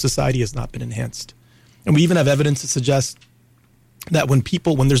well-being of society has not been enhanced. And we even have evidence to suggest that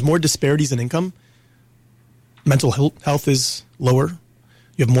when there's more disparities in income, mental health is lower,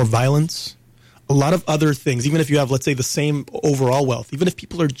 you have more violence, a lot of other things, even if you have, let's say, the same overall wealth, even if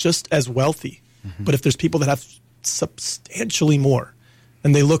people are just as wealthy, but if there's people that have substantially more,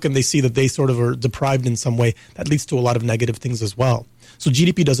 and they look and they see that they sort of are deprived in some way, that leads to a lot of negative things as well. So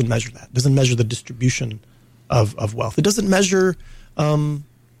GDP doesn't measure that. It doesn't measure the distribution of wealth. It doesn't measure a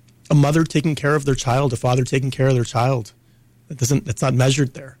mother taking care of their child, a father taking care of their child. It's not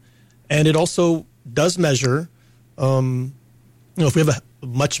measured there. And it also does measure, if we have a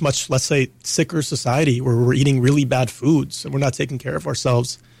much, let's say, sicker society where we're eating really bad foods and we're not taking care of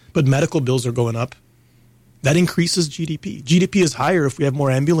ourselves, but medical bills are going up, that increases GDP. GDP is higher if we have more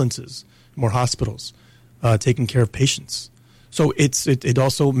ambulances, more hospitals, taking care of patients. So it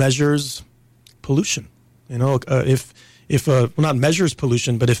also measures pollution. If not measures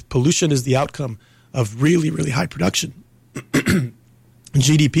pollution, but if pollution is the outcome of really, really high production,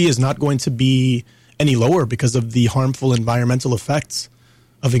 GDP is not going to be any lower because of the harmful environmental effects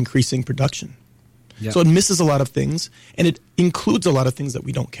of increasing production. Yeah. So it misses a lot of things, and it includes a lot of things that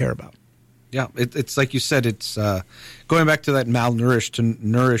we don't care about. Yeah, it's like you said, it's going back to that malnourished to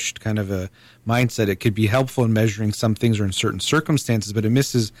nourished kind of a mindset. It could be helpful in measuring some things or in certain circumstances, but it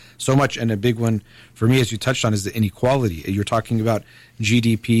misses so much. And a big one for me, as you touched on, is the inequality. You're talking about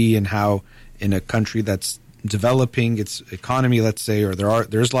GDP and how in a country that's developing its economy, let's say, or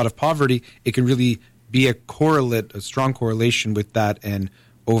there's a lot of poverty, it can really be a strong correlation with that and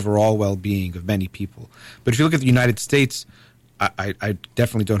overall well-being of many people. But if you look at the United States, I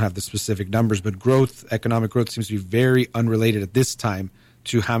definitely don't have the specific numbers, but economic growth seems to be very unrelated at this time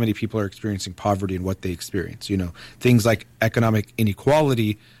to how many people are experiencing poverty and what they experience. Things like economic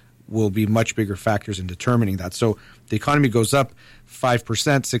inequality will be much bigger factors in determining that. So the economy goes up 5%,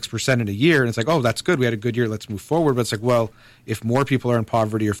 6% in a year, and it's like, oh, that's good. We had a good year. Let's move forward. But it's like, well, if more people are in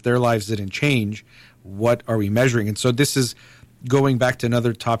poverty or if their lives didn't change, what are we measuring? And so this is going back to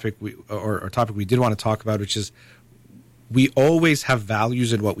another topic or topic we did want to talk about, which is we always have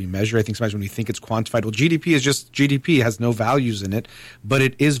values in what we measure. I think sometimes when we think it's quantified, well, GDP is just GDP, it has no values in it, but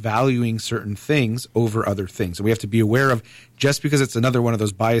it is valuing certain things over other things. And we have to be aware of, just because it's another one of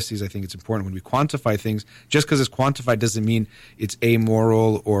those biases, I think it's important when we quantify things, just because it's quantified doesn't mean it's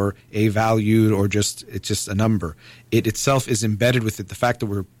amoral or a-valued or it's just a number. It itself is embedded with it. The fact that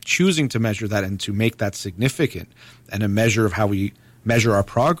we're choosing to measure that and to make that significant and a measure of how we measure our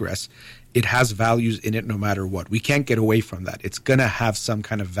progress, it has values in it no matter what. We can't get away from that. It's going to have some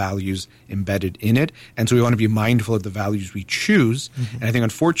kind of values embedded in it. And so we want to be mindful of the values we choose. Mm-hmm. And I think,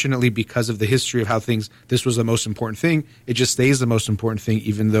 unfortunately, because of the history of how this was the most important thing, it just stays the most important thing,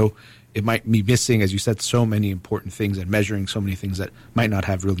 even though it might be missing, as you said, so many important things and measuring so many things that might not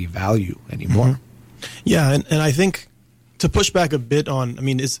have really value anymore. Mm-hmm. Yeah, and I think to push back a bit on,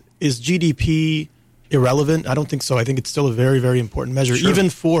 is GDP irrelevant? I don't think so. I think it's still a very, very important measure, sure, even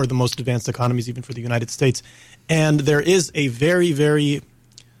for the most advanced economies, even for the United States. And there is a very, very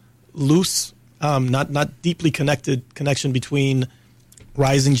loose, not deeply connected connection between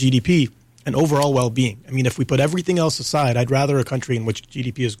rising GDP and overall well-being. If we put everything else aside, I'd rather a country in which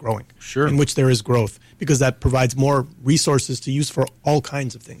GDP is growing, sure, in which there is growth, because that provides more resources to use for all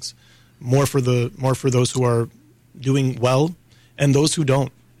kinds of things, more for those who are doing well and those who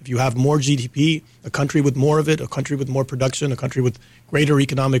don't. If you have more GDP, a country with more of it, a country with more production, a country with greater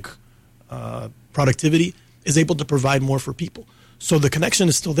economic productivity is able to provide more for people. So the connection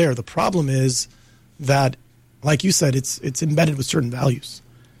is still there. The problem is that, like you said, it's embedded with certain values.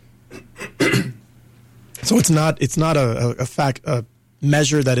 So it's not a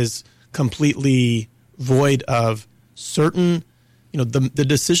measure that is completely void of certain, the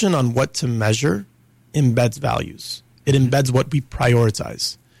decision on what to measure embeds values. It embeds what we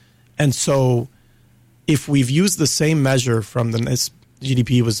prioritize. And so if we've used the same measure from this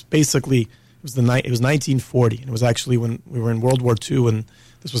GDP was 1940. And it was actually when we were in World War II, and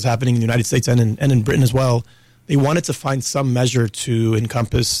this was happening in the United States and in Britain as well. They wanted to find some measure to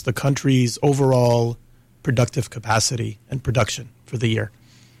encompass the country's overall productive capacity and production for the year.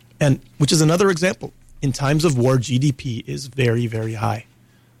 And which is another example. In times of war, GDP is very, very high.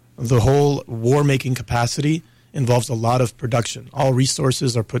 The whole war-making capacity involves a lot of production. All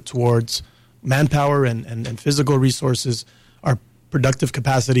resources are put towards manpower and physical resources. Our productive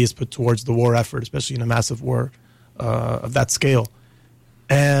capacity is put towards the war effort, especially in a massive war of that scale.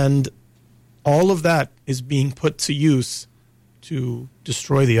 And all of that is being put to use to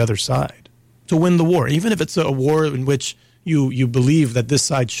destroy the other side, to win the war. Even if it's a war in which you believe that this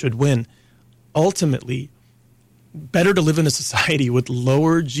side should win, ultimately, better to live in a society with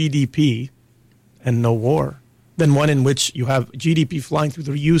lower GDP and no war than one in which you have GDP flying through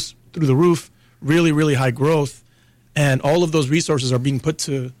the roof, really, really high growth, and all of those resources are being put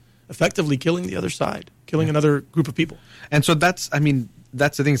to effectively killing the other side, killing another group of people. And so that's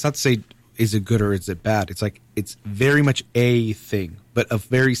the thing. It's not to say is it good or is it bad? It's like it's very much a thing, but a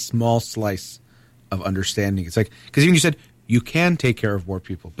very small slice of understanding. It's like, because even you said you can take care of more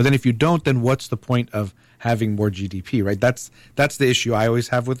people, but then if you don't, then what's the point of having more GDP, right? That's the issue I always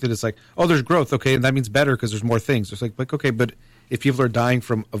have with it. It's like, oh, there's growth, okay, and that means better because there's more things. It's like okay, but if people are dying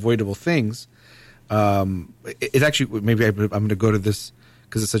from avoidable things, it's actually, maybe I'm going to go to this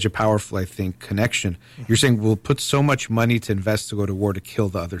because it's such a powerful, I think, connection. You're saying we'll put so much money to invest to go to war to kill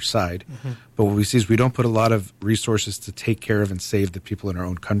the other side, but what we see is we don't put a lot of resources to take care of and save the people in our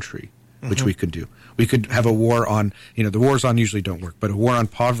own country, which we could do. We could have a war on, the wars on usually don't work, but a war on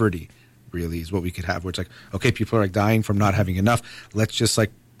poverty really is what we could have, where it's like, okay, people are like dying from not having enough. Let's just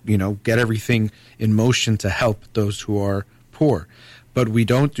get everything in motion to help those who are poor. But we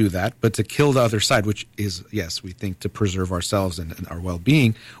don't do that. But to kill the other side, which is, yes, we think to preserve ourselves and our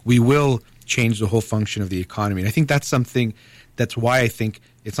well-being, we will change the whole function of the economy. And I think that's something, that's why I think,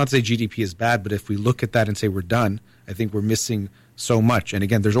 it's not to say GDP is bad, but if we look at that and say we're done, I think we're missing so much. And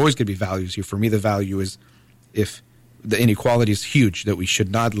again, there's always going to be values here. For me, the value is if the inequality is huge, that we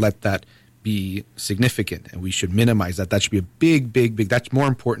should not let that be significant and we should minimize that. That should be a big, that's more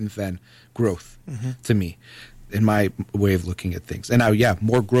important than growth to me, in my way of looking at things. And now, yeah,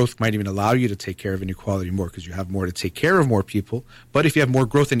 more growth might even allow you to take care of inequality more because you have more to take care of more people. But if you have more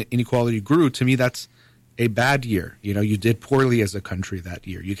growth and inequality grew, to me, that's a bad year. You did poorly as a country that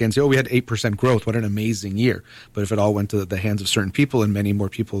year. You can say, oh, we had 8% growth. What an amazing year. But if it all went to the hands of certain people and many more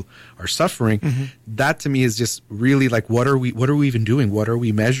people are suffering, that to me is just really like, what are we even doing? What are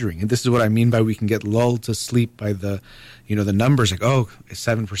we measuring? And this is what I mean by we can get lulled to sleep by the numbers, like, oh,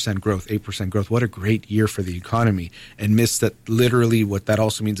 7% growth, 8% growth. What a great year for the economy. And miss that literally what that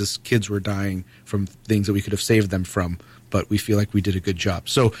also means is kids were dying from things that we could have saved them from, but we feel like we did a good job.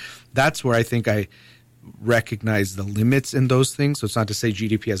 So that's where I think I recognize the limits in those things. So it's not to say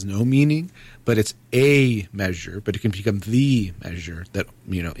GDP has no meaning, but it's a measure, but it can become the measure that,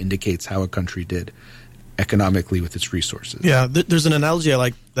 indicates how a country did economically with its resources. Yeah, there's an analogy I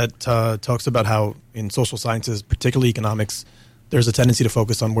like that talks about how in social sciences, particularly economics, there's a tendency to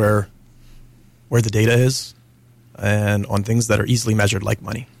focus on where the data is and on things that are easily measured like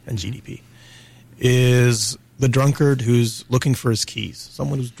money and GDP. Is the drunkard who's looking for his keys,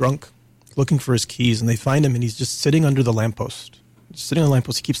 someone who's drunk, looking for his keys, and they find him and he's just sitting under the lamppost. Just sitting on the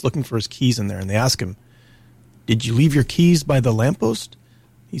lamppost, he keeps looking for his keys in there, and they ask him, did you leave your keys by the lamppost?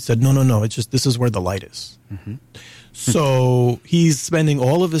 He said, no, it's just this is where the light is. So he's spending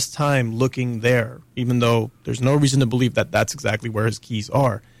all of his time looking there, even though there's no reason to believe that that's exactly where his keys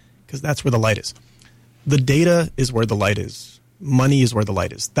are, because that's where the light is. The data is where the light is. Money is where the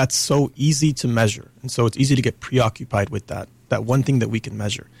light is. That's so easy to measure, and so it's easy to get preoccupied with that one thing that we can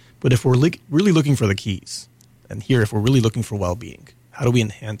measure. But if we're really looking for the keys, and here, if we're really looking for well-being, how do we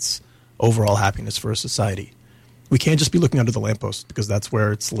enhance overall happiness for a society? We can't just be looking under the lamppost because that's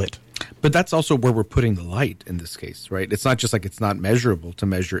where it's lit. But that's also where we're putting the light in this case, right? It's not just like it's not measurable to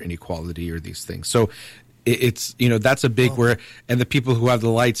measure inequality or these things. So it's, that's a big where, and the people who have the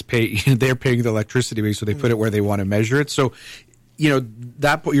lights they're paying the electricity, so they put it where they want to measure it. So,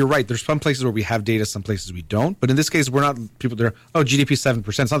 that you're right. There's some places where we have data, some places we don't. But in this case, we're not people that are, GDP 7%.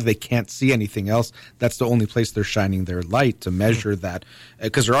 It's not that they can't see anything else. That's the only place they're shining their light to measure that.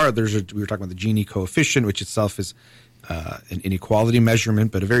 Because we were talking about the Gini coefficient, which itself is an inequality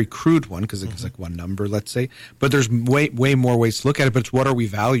measurement, but a very crude one because it's like one number, let's say. But there's way more ways to look at it. But it's what are we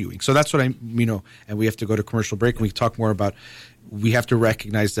valuing? So that's what and we have to go to commercial break and we talk more about. We have to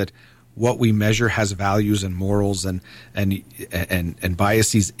recognize that what we measure has values and morals and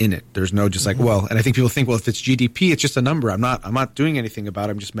biases in it. There's no just like, and I think people think, if it's GDP, it's just a number. I'm not doing anything about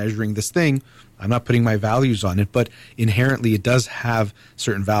it. I'm just measuring this thing. I'm not putting my values on it, but inherently it does have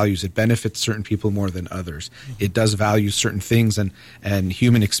certain values. It benefits certain people more than others. It does value certain things and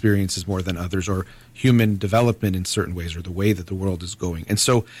human experiences more than others, or human development in certain ways, or the way that the world is going. And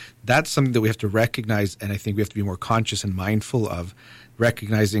so that's something that we have to recognize, and I think we have to be more conscious and mindful of,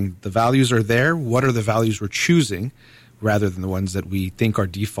 recognizing the values are there. What are the values we're choosing rather than the ones that we think are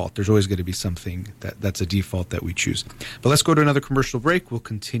default? There's always going to be something that's a default that we choose. But let's go to another commercial break. We'll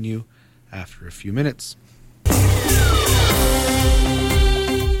continue after a few minutes.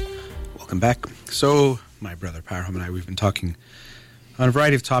 Welcome back. So my brother Parham and I, we've been talking on a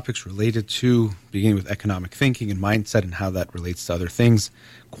variety of topics related to, beginning with economic thinking and mindset and how that relates to other things,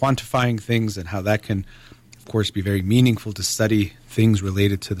 quantifying things, and how that can, of course, be very meaningful to study things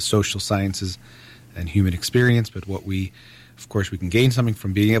related to the social sciences and human experience. But we can gain something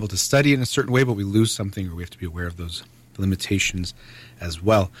from being able to study in a certain way, but we lose something, or we have to be aware of those limitations as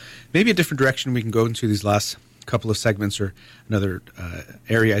well. Maybe a different direction we can go into these last couple of segments or another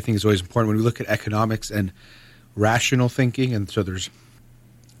area I think is always important when we look at economics and rational thinking. And so there's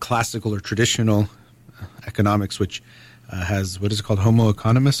classical or traditional economics, which has, what is it called, homo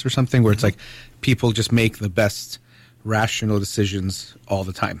economist or something, where it's like people just make the best rational decisions all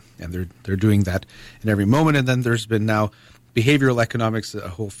the time, and they're doing that in every moment. And then there's been now behavioral economics, a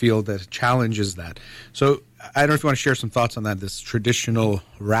whole field that challenges that. So I don't know if you want to share some thoughts on that, this traditional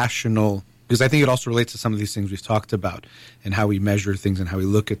rational, because I think it also relates to some of these things we've talked about and how we measure things and how we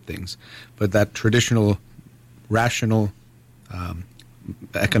look at things. But that traditional rational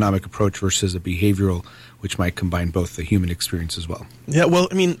economic approach versus a behavioral, which might combine both the human experience as well. Yeah, well,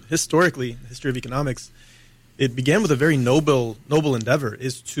 I mean, historically, the history of economics, it began with a very noble endeavor,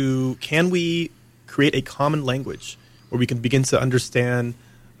 is to, can we create a common language where we can begin to understand,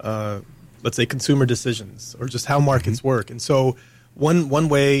 let's say, consumer decisions or just how markets work. And so one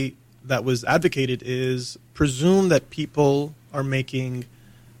way that was advocated is presume that people are making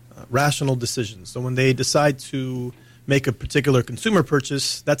rational decisions. So when they decide to make a particular consumer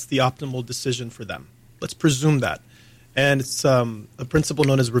purchase, that's the optimal decision for them. Let's presume that. And it's a principle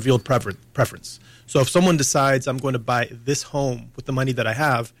known as revealed preference. So if someone decides I'm going to buy this home with the money that I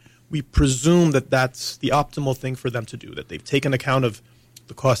have, we presume that that's the optimal thing for them to do, that they've taken account of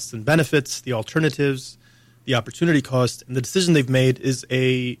the costs and benefits, the alternatives, the opportunity cost, and the decision they've made is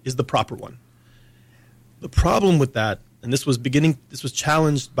the proper one. The problem with that, and this was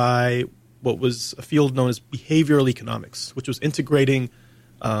challenged by what was a field known as behavioral economics, which was integrating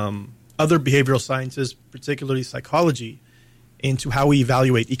other behavioral sciences, particularly psychology, into how we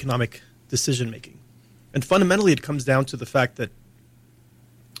evaluate economic decision-making. And fundamentally, it comes down to the fact that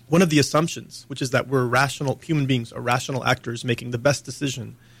one of the assumptions, which is that human beings are rational actors making the best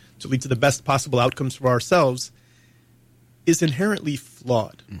decision to lead to the best possible outcomes for ourselves, is inherently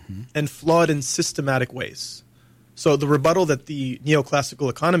flawed, and flawed in systematic ways. So the rebuttal that the neoclassical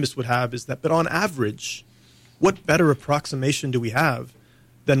economists would have is that, but on average, what better approximation do we have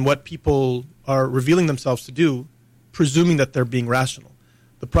than what people are revealing themselves to do, presuming that they're being rational?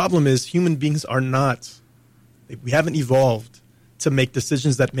 The problem is human beings are not, we haven't evolved to make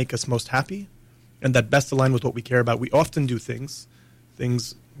decisions that make us most happy and that best align with what we care about. We often do things,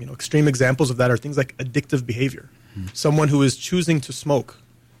 extreme examples of that are things like addictive behavior. Someone who is choosing to smoke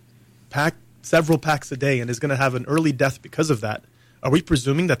several packs a day and is going to have an early death because of that. Are we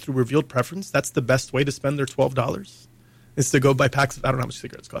presuming that through revealed preference, that's the best way to spend their $12? Is to go buy packs of, I don't know how much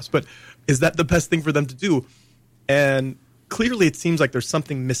cigarettes cost, but is that the best thing for them to do? And clearly it seems like there's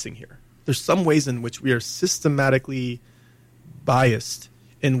something missing here. There's some ways in which we are systematically biased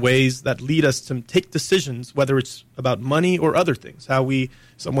in ways that lead us to take decisions, whether it's about money or other things.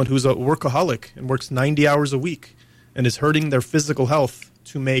 Someone who's a workaholic and works 90 hours a week and is hurting their physical health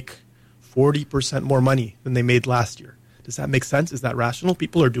to make 40% more money than they made last year. Does that make sense? Is that rational?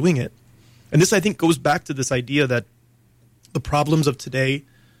 People are doing it. And this, I think, goes back to this idea that the problems of today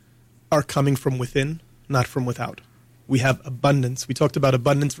are coming from within, not from without. We have abundance. We talked about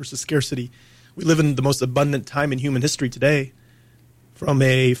abundance versus scarcity. We live in the most abundant time in human history today. From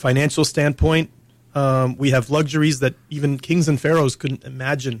a financial standpoint, we have luxuries that even kings and pharaohs couldn't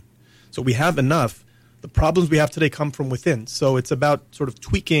imagine. So we have enough. The problems we have today come from within. So it's about sort of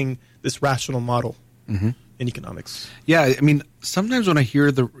tweaking this rational model in economics. Yeah, I mean, sometimes when I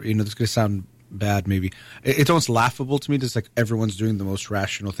hear this is going to sound bad maybe, it's almost laughable to me. Just like everyone's doing the most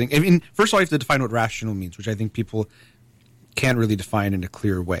rational thing. I mean, first of all, you have to define what rational means, which I think people can't really define in a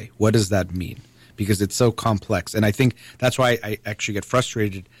clear way. What does that mean? Because it's so complex. And I think that's why I actually get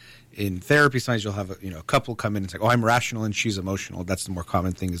frustrated in therapy. Sometimes you'll have a couple come in and say, oh, I'm rational and she's emotional. That's the more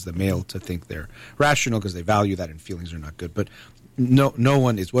common thing, is the male to think they're rational because they value that and feelings are not good. But no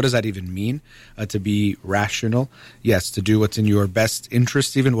one is. What does that even mean, to be rational? Yes, to do what's in your best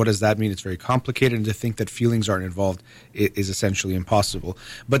interest even. What does that mean? It's very complicated. And to think that feelings aren't involved is essentially impossible.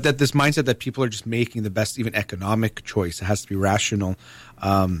 But that this mindset that people are just making the best even economic choice, it has to be rational.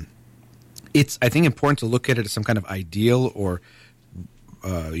 It's, I think, important to look at it as some kind of ideal or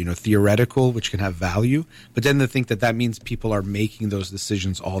theoretical, which can have value, but then to think that means people are making those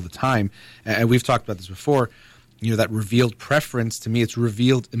decisions all the time. And we've talked about this before, that revealed preference, to me, it's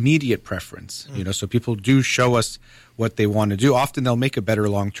revealed immediate preference. So people do show us what they want to do. Often they'll make a better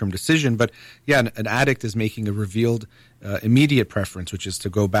long-term decision, but yeah, an addict is making a revealed immediate preference, which is to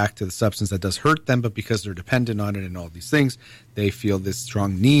go back to the substance that does hurt them, but because they're dependent on it and all these things, they feel this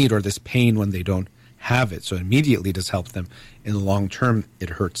strong need or this pain when they don't have it. So immediately does help them. In the long term, it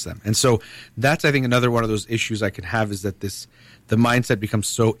hurts them. And so that's, I think, another one of those issues I can have, is that the mindset becomes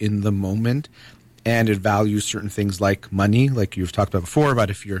so in the moment. and it values certain things like money, like you've talked about before, about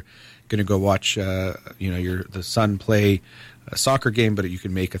if you're going to go watch, the son play a soccer game, but you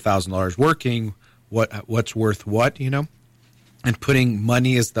can make $1,000 working. What's worth what, And putting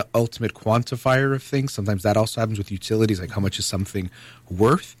money as the ultimate quantifier of things. Sometimes that also happens with utilities, like how much is something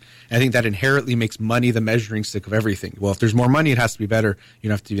worth. And I think that inherently makes money the measuring stick of everything. Well, if there's more money, it has to be better. You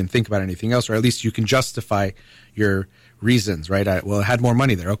don't have to even think about anything else, or at least you can justify your reasons, right? It had more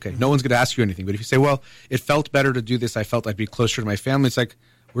money there. Okay, no one's going to ask you anything. But if you say, well, it felt better to do this, I felt I'd be closer to my family, it's like,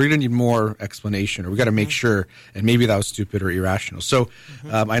 we're going to need more explanation, or we got to make sure, and maybe that was stupid or irrational. So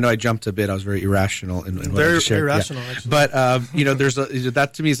I know I jumped a bit. I was very irrational in what I shared. Very irrational, actually. But,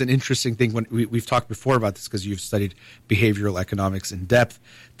 that to me is an interesting thing. When we've talked before about this because you've studied behavioral economics in depth,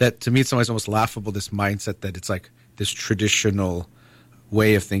 that to me it's always almost laughable, this mindset that it's like this traditional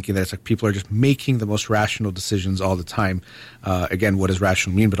way of thinking that it's like people are just making the most rational decisions all the time. Again, what does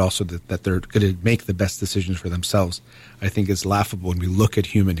rational mean? But also that they're going to make the best decisions for themselves. I think it's laughable when we look at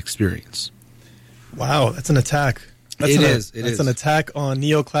human experience. Wow, that's an attack. That's an attack on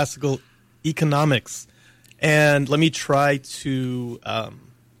neoclassical economics. And let me try to...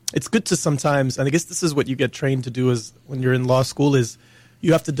 it's good to sometimes, and I guess this is what you get trained to do is when you're in law school, is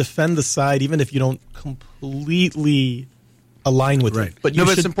you have to defend the side even if you don't completely align with it. But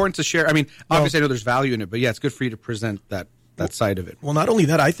it's important to share. I mean, obviously I know there's value in it, but yeah, it's good for you to present that side of it. Well, not only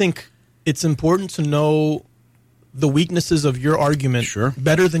that, I think it's important to know the weaknesses of your argument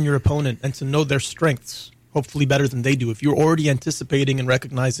better than your opponent, and to know their strengths, hopefully better than they do. If you're already anticipating and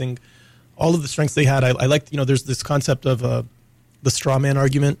recognizing all of the strengths they had, I like, there's this concept of the straw man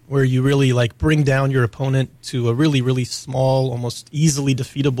argument, where you really like bring down your opponent to a really, really small, almost easily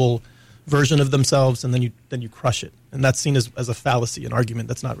defeatable version of themselves, and then you crush it. And that's seen as a fallacy, an argument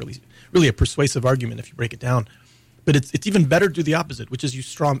that's not really a persuasive argument if you break it down. But it's even better to do the opposite, which is you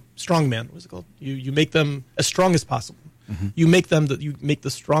strong man. What's it called? You make them as strong as possible. Mm-hmm. You make the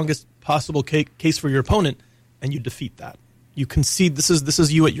strongest possible case for your opponent, and you defeat that. You concede this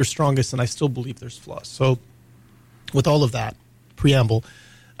is you at your strongest, and I still believe there's flaws. So, with all of that preamble,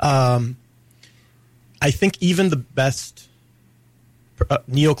 I think even the best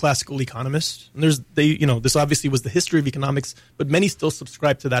neoclassical economists, and this obviously was the history of economics, but many still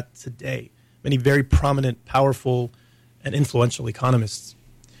subscribe to that today. Many very prominent, powerful, and influential economists.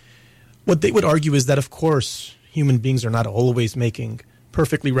 What they would argue is that, of course, human beings are not always making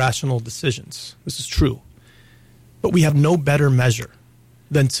perfectly rational decisions. This is true. But we have no better measure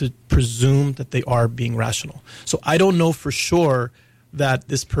than to presume that they are being rational. So I don't know for sure that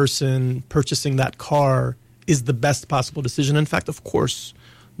this person purchasing that car is the best possible decision. In fact, of course,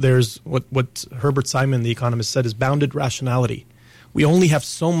 there's what Herbert Simon, the economist, said is bounded rationality. We only have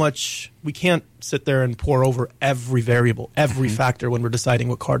so much. We can't sit there and pore over every variable, every factor when we're deciding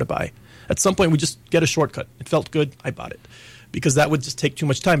what car to buy. At some point, we just get a shortcut. It felt good, I bought it. Because that would just take too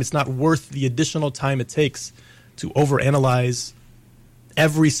much time. It's not worth the additional time it takes to overanalyze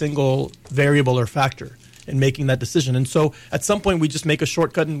every single variable or factor in making that decision. And so at some point, we just make a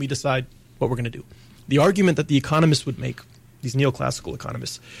shortcut and we decide what we're going to do. The argument that the economists would make, these neoclassical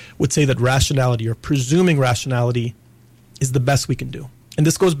economists, would say that rationality, or presuming rationality, is the best we can do. And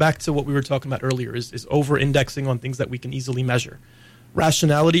this goes back to what we were talking about earlier, is over-indexing on things that we can easily measure.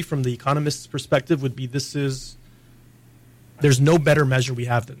 Rationality, from the economist's perspective, would be there's no better measure we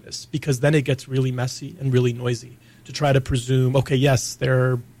have than this, because then it gets really messy and really noisy to try to presume, okay, yes,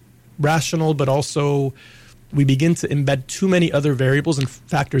 they're rational, but also we begin to embed too many other variables and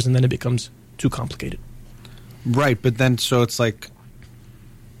factors, and then it becomes too complicated. Right, but then so it's like,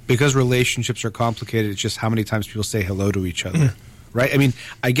 because relationships are complicated, it's just how many times people say hello to each other, right? I mean,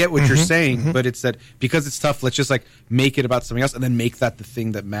 I get what you're saying, but it's that because it's tough, let's just like make it about something else and then make that the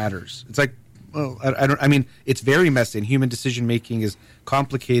thing that matters. It's like, well, I mean, it's very messy, and human decision making is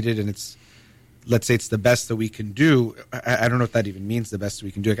complicated, and let's say it's the best that we can do. I don't know if that even means the best that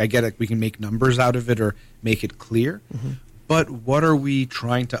we can do. Like, I get it, we can make numbers out of it or make it clear, but what are we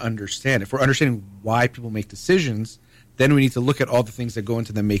trying to understand? If we're understanding why people make decisions, then we need to look at all the things that go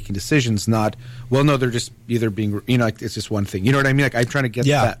into them making decisions, not, well, no, they're just either being, like it's just one thing. You know what I mean? Like, I'm trying to get to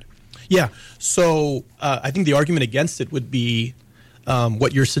that. Yeah. So I think the argument against it would be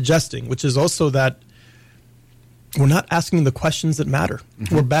what you're suggesting, which is also that we're not asking the questions that matter.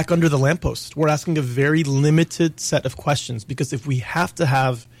 We're back under the lamppost. We're asking a very limited set of questions, because if we have to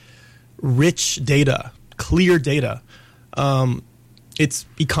have rich data, clear data, it's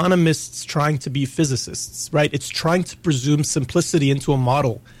economists trying to be physicists, right? It's trying to presume simplicity into a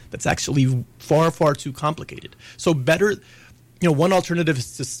model that's actually far, far too complicated. So better, one alternative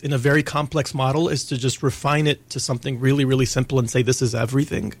is to, in a very complex model, is to just refine it to something really, really simple and say this is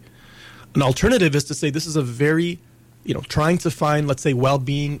everything. An alternative is to say this is a very, trying to find, let's say,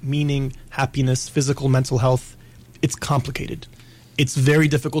 well-being, meaning, happiness, physical, mental health. It's complicated. It's very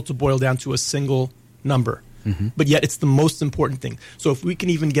difficult to boil down to a single number. But yet it's the most important thing. So if we can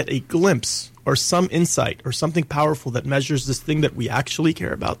even get a glimpse or some insight or something powerful that measures this thing that we actually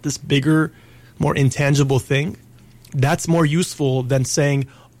care about, this bigger, more intangible thing, that's more useful than saying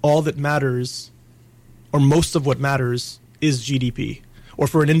all that matters or most of what matters is GDP. Or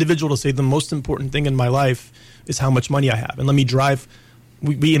for an individual to say the most important thing in my life is how much money I have. And let me drive.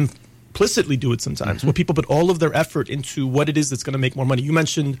 We implicitly do it sometimes, where people put all of their effort into what it is that's going to make more money. You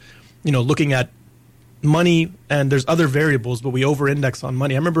mentioned, looking at money, and there's other variables, but we over-index on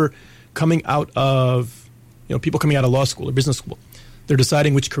money. I remember coming out of, people coming out of law school or business school. They're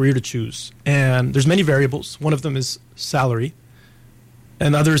deciding which career to choose. And there's many variables. One of them is salary.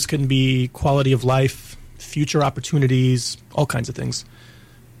 And others can be quality of life, future opportunities, all kinds of things.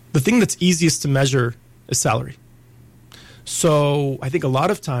 The thing that's easiest to measure is salary. So I think a lot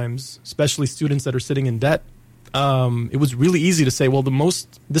of times, especially students that are sitting in debt, it was really easy to say, well,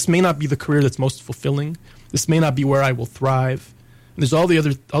 this may not be the career that's most fulfilling. This may not be where I will thrive. And there's all the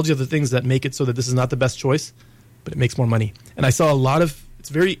other things that make it so that this is not the best choice, but it makes more money. And I saw it's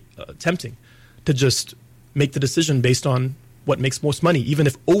very tempting to just make the decision based on what makes most money, even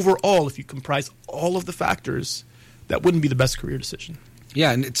if overall, if you comprise all of the factors, that wouldn't be the best career decision.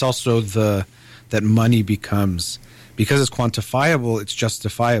 Yeah, and it's also that money becomes, because it's quantifiable, it's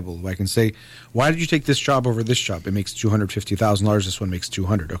justifiable. I can say, why did you take this job over this job? It makes $250,000. This one makes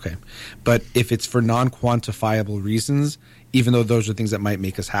 $200,000. Okay. But if it's for non-quantifiable reasons, even though those are things that might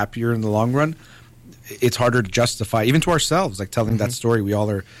make us happier in the long run, it's harder to justify, even to ourselves, like telling that story. We all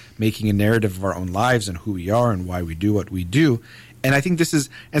are making a narrative of our own lives and who we are and why we do what we do. And I think so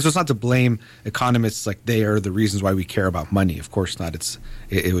it's not to blame economists like they are the reasons why we care about money. Of course not.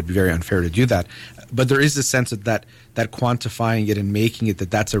 It would be very unfair to do that. But there is a sense of that quantifying it and making it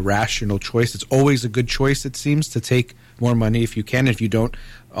that's a rational choice. It's always a good choice, it seems, to take more money if you can. If you don't,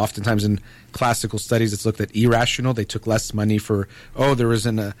 oftentimes in classical studies, it's looked at irrational. They took less money for, there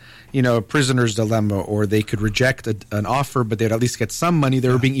wasn't a prisoner's dilemma, or they could reject an offer, but they'd at least get some money. They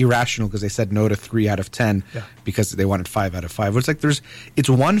were being irrational because they said no to 3 out of 10 because they wanted 5 out of 5. It's like it's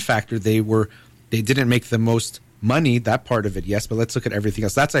one factor. They didn't make the most money, that part of it, yes, but let's look at everything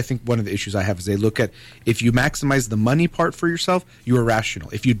else. That's, I think, one of the issues I have is they look at, if you maximize the money part for yourself, you were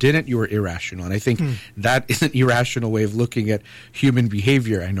rational. If you didn't, you were irrational. And I think that is an irrational way of looking at human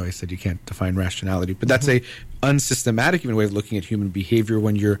behavior. I know I said you can't define rationality, but that's a unsystematic even way of looking at human behavior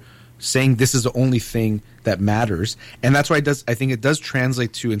when you're saying this is the only thing that matters. And that's why I think it does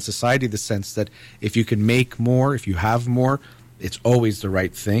translate to, in society, the sense that if you can make more, if you have more, it's always the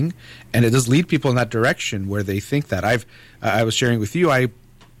right thing. And it does lead people in that direction where they think that. I was sharing with you, I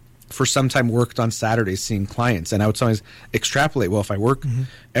for some time worked on Saturdays seeing clients, and I would sometimes extrapolate, well, if I work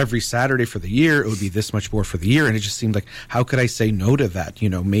every Saturday for the year, it would be this much more for the year. And it just seemed like, how could I say no to that,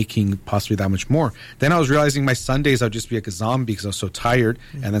 making possibly that much more? Then I was realizing my Sundays, I would just be like a zombie because I was so tired,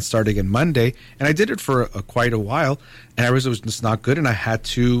 and then starting on Monday. And I did it for quite a while, and I realized it was just not good, and I had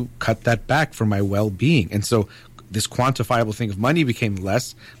to cut that back for my well-being. And so this quantifiable thing of money became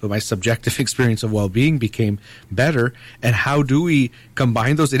less, but my subjective experience of well-being became better. And how do we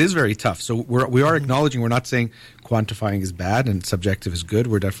combine those? It is very tough. So we are acknowledging, we're not saying quantifying is bad and subjective is good.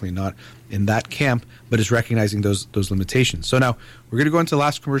 We're definitely not in that camp, but it's recognizing those limitations. So now we're going to go into the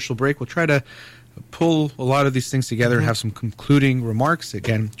last commercial break. We'll try to pull a lot of these things together and have some concluding remarks.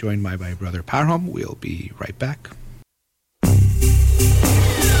 Again, joined by my brother Parham. We'll be right back.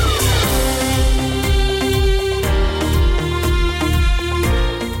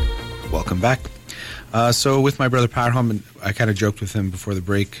 Welcome back. So with my brother Parham, and I kind of joked with him before the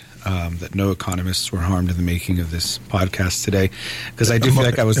break that no economists were harmed in the making of this podcast today, because I do feel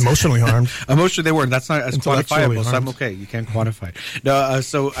like I was emotionally harmed. Emotionally, they weren't. That's not as quantifiable, so I'm okay. You can't quantify it. No,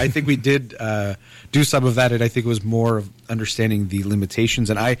 so I think we did do some of that, and I think it was more of understanding the limitations.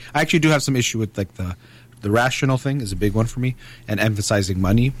 And I actually do have some issue with like the rational thing is a big one for me, and emphasizing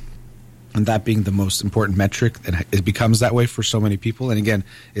money. And that being the most important metric, and it becomes that way for so many people. And again,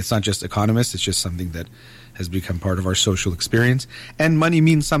 it's not just economists, it's just something that has become part of our social experience. And money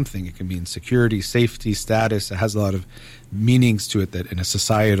means something. It can mean security, safety, status. It has a lot of meanings to it that in a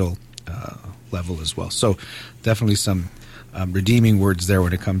societal level as well. So definitely some redeeming words there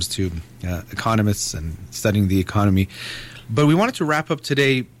when it comes to economists and studying the economy. But we wanted to wrap up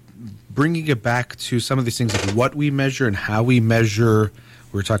today bringing it back to some of these things, like what we measure and how we measure.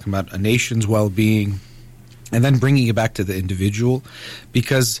 We're talking about a nation's well-being, and then bringing it back to the individual,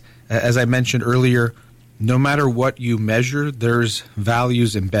 because as I mentioned earlier, no matter what you measure, there's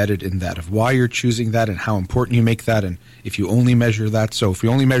values embedded in that of why you're choosing that and how important you make that, and if you only measure that. So if we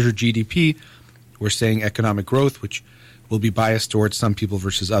only measure GDP, we're saying economic growth, which will be biased towards some people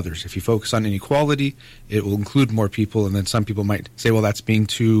versus others. If you focus on inequality, it will include more people, and then some people might say, well, that's being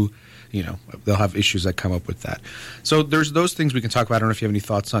too, they'll have issues that come up with that. So there's those things we can talk about. I don't know if you have any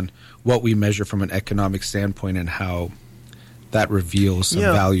thoughts on what we measure from an economic standpoint and how that reveals some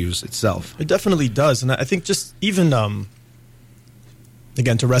values itself. It definitely does. And I think just even,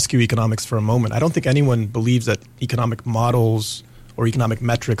 again, to rescue economics for a moment, I don't think anyone believes that economic models or economic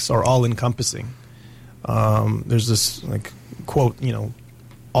metrics are all encompassing. There's this quote,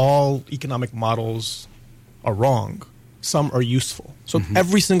 all economic models are wrong. Some are useful. So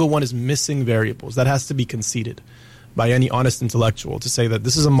every single one is missing variables. That has to be conceded by any honest intellectual to say that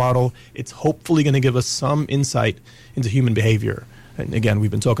this is a model. It's hopefully going to give us some insight into human behavior. And again,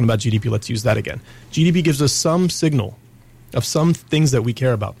 we've been talking about GDP. Let's use that again. GDP gives us some signal of some things that we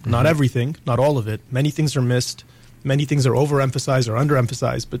care about. Not everything, not all of it. Many things are missed. Many things are overemphasized or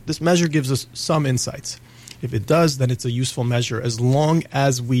underemphasized, but this measure gives us some insights. If it does, then it's a useful measure as long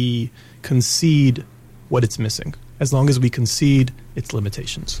as we concede what it's missing, as long as we concede its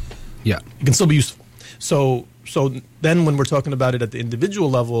limitations. Yeah. It can still be useful. So then when we're talking about it at the individual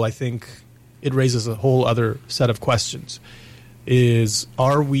level, I think it raises a whole other set of questions.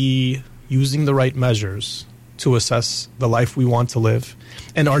 Are we using the right measures to assess the life we want to live?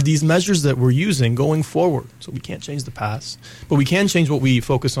 And are these measures that we're using going forward? So we can't change the past, but we can change what we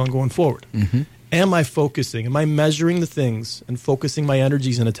focus on going forward. Am I measuring the things and focusing my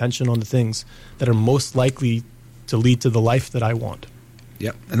energies and attention on the things that are most likely to lead to the life that I want?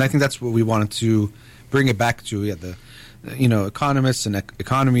 Yep. And I think that's what we wanted to bring it back to. Economists and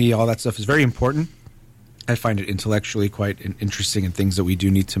economy, all that stuff is very important. I find it intellectually quite interesting and things that we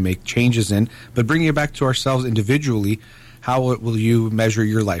do need to make changes in. But bringing it back to ourselves individually, how will you measure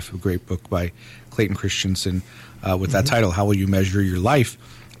your life? A great book by Clayton Christensen with that title, How Will You Measure Your Life?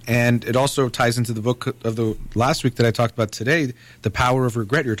 And it also ties into the book of the last week that I talked about today, The Power of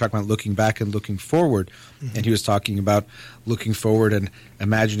Regret. You were talking about looking back and looking forward. And he was talking about looking forward and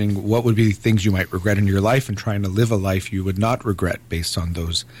imagining what would be things you might regret in your life and trying to live a life you would not regret based on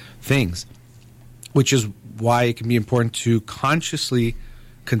those things, which is why it can be important to consciously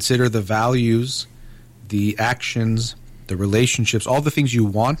consider the values, the actions, the relationships, all the things you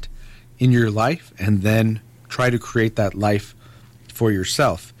want in your life, and then try to create that life for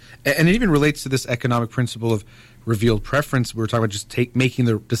yourself. And it even relates to this economic principle of revealed preference. We were talking about just making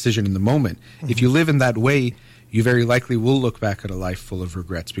the decision in the moment. If you live in that way, you very likely will look back at a life full of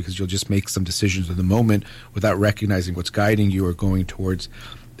regrets because you'll just make some decisions in the moment without recognizing what's guiding you or going towards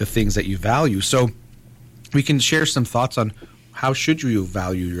the things that you value. So we can share some thoughts on how should you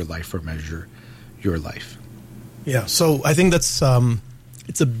value your life or measure your life. Yeah, so I think that's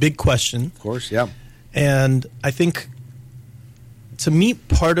it's a big question. Of course, yeah. And I think, to me,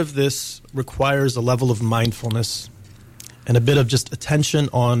 part of this requires a level of mindfulness and a bit of just attention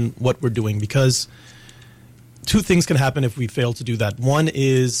on what we're doing, because two things can happen if we fail to do that. One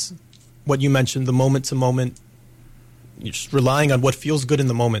is what you mentioned, the moment to moment. You're just relying on what feels good in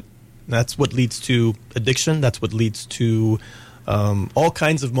the moment. That's what leads to addiction. That's what leads to all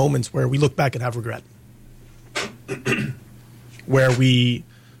kinds of moments where we look back and have regret. I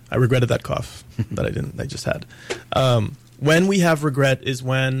regretted that cough that I just had. When we have regret is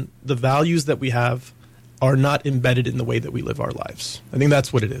when the values that we have are not embedded in the way that we live our lives. I think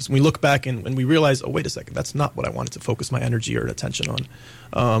that's what it is. We look back and we realize, oh, wait a second, that's not what I wanted to focus my energy or attention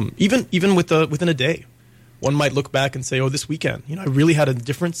on. Even within a day, one might look back and say, oh, this weekend, I really had a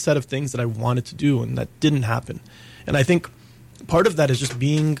different set of things that I wanted to do, and that didn't happen. And I think part of that is just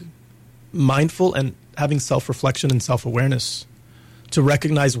being mindful and having self-reflection and self-awareness to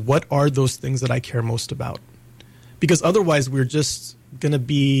recognize what are those things that I care most about. Because otherwise we're just going to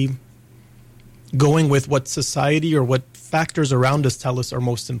be going with what society or what factors around us tell us are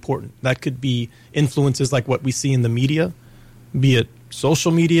most important. That could be influences like what we see in the media, be it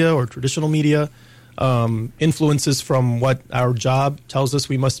social media or traditional media, influences from what our job tells us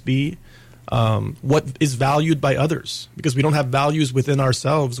we must be, what is valued by others. Because we don't have values within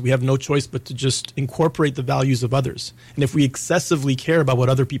ourselves, we have no choice but to just incorporate the values of others. And if we excessively care about what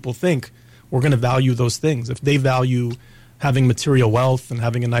other people think, we're going to value those things. If they value having material wealth and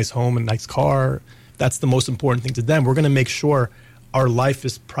having a nice home and nice car, that's the most important thing to them. We're going to make sure our life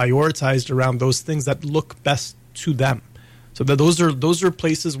is prioritized around those things that look best to them. So that those are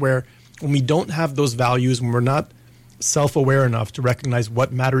places where when we don't have those values, when we're not self-aware enough to recognize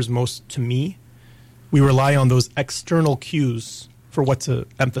what matters most to me, we rely on those external cues for what to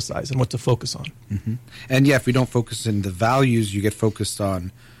emphasize and what to focus on. Mm-hmm. And yeah, if we don't focus on the values, you get focused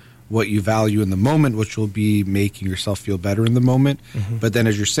on what you value in the moment, which will be making yourself feel better in the moment. Mm-hmm. But then,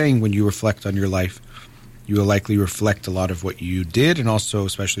 as you're saying, when you reflect on your life, you will likely reflect a lot of what you did and also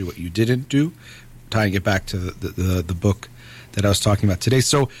especially what you didn't do, tying it back to the book that I was talking about today.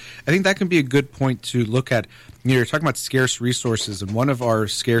 So I think that can be a good point to look at. You know, you're talking about scarce resources, and one of our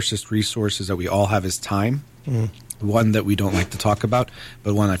scarcest resources that we all have is time. One that we don't like to talk about,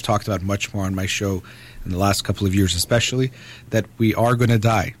 but one I've talked about much more on my show in the last couple of years especially, that we are going to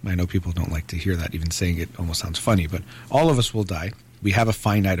die. I know people don't like to hear that. Even saying it almost sounds funny, but all of us will die. We have a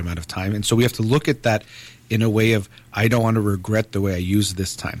finite amount of time, and so we have to look at that in a way of, I don't want to regret the way I used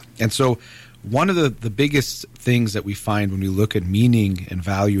this time. And so one of the biggest things that we find when we look at meaning and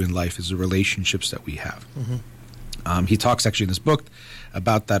value in life is the relationships that we have. Mm-hmm. He talks actually in his book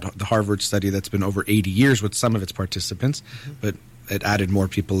about that, the Harvard study that's been over 80 years with some of its participants, but it added more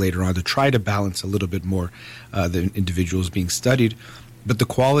people later on to try to balance a little bit more the individuals being studied. But the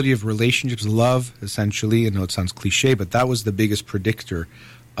quality of relationships, love, essentially, I know it sounds cliche, but that was the biggest predictor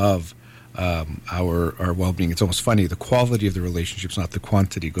of our well-being. It's almost funny, the quality of the relationships, not the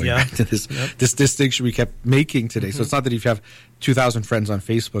quantity, going back to this distinction we kept making today. Mm-hmm. So it's not that if you have 2,000 friends on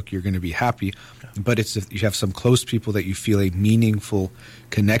Facebook, you're going to be happy, but it's if you have some close people that you feel a meaningful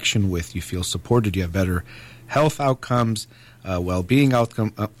connection with, you feel supported, you have better health outcomes, well-being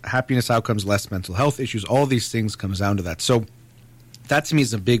outcome, happiness outcomes, less mental health issues. All these things comes down to that. So that to me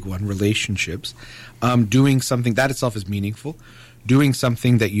is a big one, relationships. Doing something, that itself is meaningful. Doing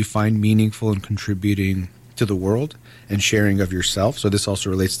something that you find meaningful and contributing to the world and sharing of yourself. So this also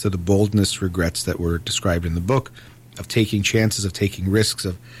relates to the boldness regrets that were described in the book, of taking chances, of taking risks,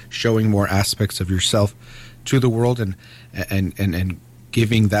 of showing more aspects of yourself to the world and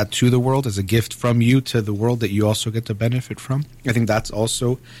giving that to the world as a gift from you to the world that you also get to benefit from. I think that's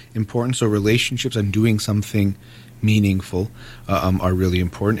also important. So relationships and doing something meaningful are really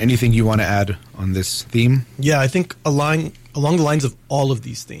important. Anything you want to add on this theme? Yeah, I think along the lines of all of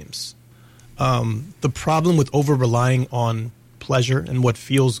these themes, the problem with over-relying on pleasure and what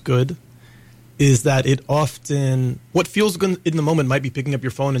feels good is that it often, what feels good in the moment might be picking up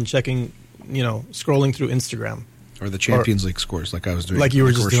your phone and checking, scrolling through Instagram. Or the Champions League scores, like I was doing. Like you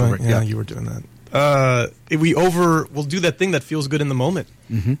were just doing. Yeah, you were doing that. We'll do that thing that feels good in the moment.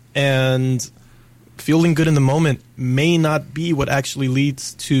 Mm-hmm. And feeling good in the moment may not be what actually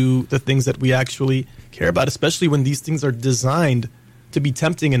leads to the things that we actually care about, especially when these things are designed to be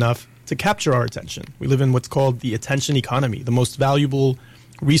tempting enough to capture our attention. We live in what's called the attention economy. The most valuable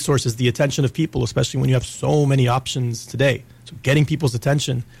resource is the attention of people, especially when you have so many options today. So getting people's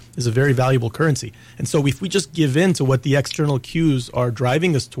attention is a very valuable currency. And so if we just give in to what the external cues are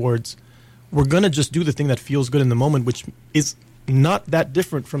driving us towards, we're going to just do the thing that feels good in the moment, which is not that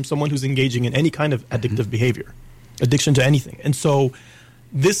different from someone who's engaging in any kind of addictive behavior, addiction to anything. And so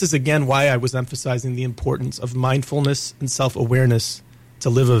this is, again, why I was emphasizing the importance of mindfulness and self-awareness to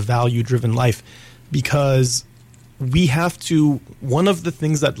live a value-driven life, because we have to, one of the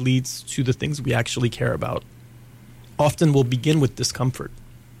things that leads to the things we actually care about often will begin with discomfort.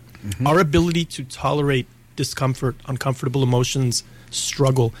 Mm-hmm. Our ability to tolerate discomfort, uncomfortable emotions,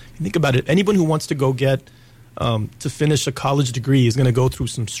 struggle. Think about it. Anyone who wants to go get to finish a college degree is going to go through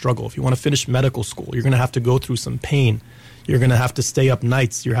some struggle. If you want to finish medical school, you're going to have to go through some pain. You're going to have to stay up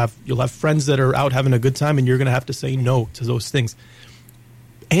nights. You'll have friends that are out having a good time, and you're going to have to say no to those things.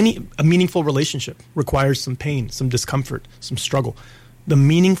 A meaningful relationship requires some pain, some discomfort, some struggle. The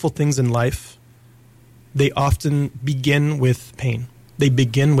meaningful things in life, they often begin with pain. They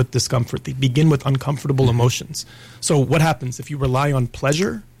begin with discomfort. They begin with uncomfortable emotions. So what happens if you rely on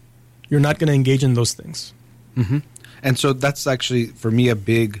pleasure? You're not going to engage in those things. Mm-hmm. And so that's actually, for me, a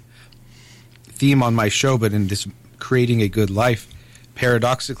big theme on my show, but in this creating a good life,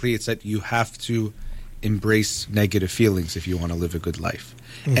 paradoxically, it's that you have to embrace negative feelings if you want to live a good life.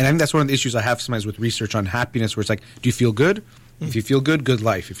 Mm-hmm. And I think that's one of the issues I have sometimes with research on happiness, where it's like, do you feel good? Mm-hmm. If you feel good, good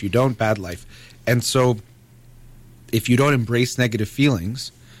life. If you don't, bad life. And so if you don't embrace negative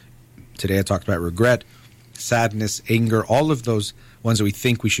feelings, today I talked about regret, sadness, anger, all of those ones that we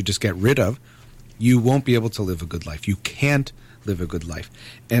think we should just get rid of, you won't be able to live a good life. You can't live a good life.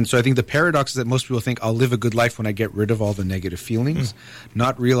 And so I think the paradox is that most people think I'll live a good life when I get rid of all the negative feelings,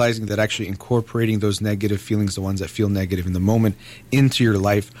 not realizing that actually incorporating those negative feelings, the ones that feel negative in the moment, into your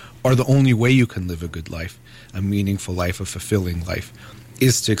life are the only way you can live a good life, a meaningful life, a fulfilling life,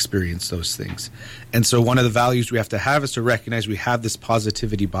 is to experience those things. And so one of the values we have to have is to recognize we have this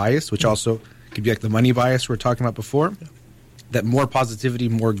positivity bias, which also could be like the money bias we were talking about before, that more positivity,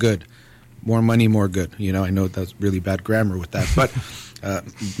 more good. more money, more good. I know that's really bad grammar with that, but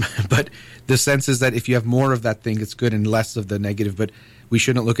but the sense is that if you have more of that thing, it's good, and less of the negative. But we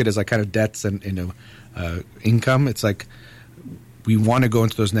shouldn't look at it as like kind of debts and income. It's like we want to go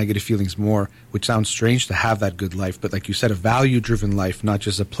into those negative feelings more, which sounds strange to have that good life. But like you said, a value-driven life, not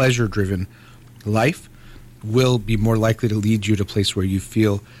just a pleasure-driven life, will be more likely to lead you to a place where you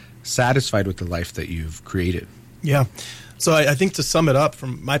feel satisfied with the life that you've created. Yeah. So I think to sum it up,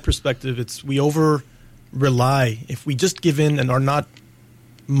 from my perspective, it's we over-rely. If we just give in and are not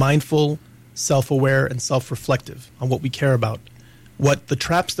mindful, self-aware, and self-reflective on what we care about, what the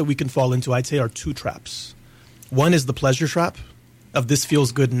traps that we can fall into, I'd say, are two traps. One is the pleasure trap of this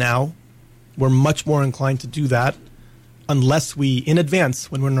feels good now. We're much more inclined to do that unless we, in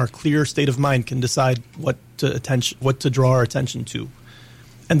advance, when we're in our clear state of mind, can decide what to draw our attention to.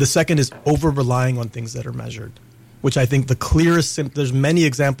 And the second is over-relying on things that are measured, which I think the clearest, there's many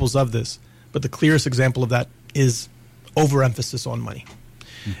examples of this, but the clearest example of that is overemphasis on money.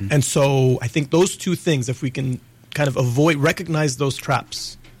 Mm-hmm. And so I think those two things, if we can kind of recognize those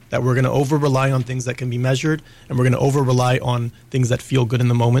traps, that we're going to over-rely on things that can be measured, and we're going to over-rely on things that feel good in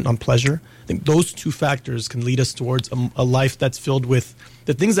the moment, on pleasure. I think those two factors can lead us towards a life that's filled with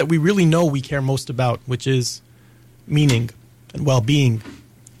the things that we really know we care most about, which is meaning and well-being,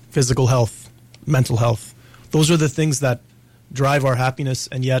 physical health, mental health. Those are the things that drive our happiness,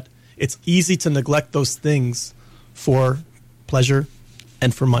 and yet it's easy to neglect those things for pleasure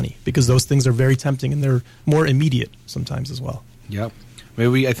and for money, because those things are very tempting and they're more immediate sometimes as well. Yep.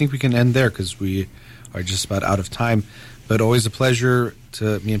 I think we can end there because we are just about out of time. But always a pleasure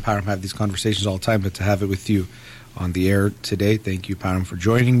to me and Param have these conversations all the time, but to have it with you on the air today. Thank you, Param, for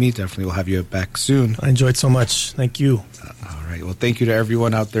joining me. Definitely will have you back soon. I enjoyed so much. Thank you. All right. Well, thank you to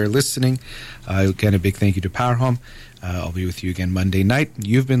everyone out there listening. Again, a big thank you to Param. I'll be with you again Monday night.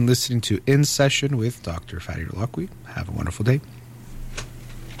 You've been listening to In Session with Dr. Fadi Holakouee. Have a wonderful day.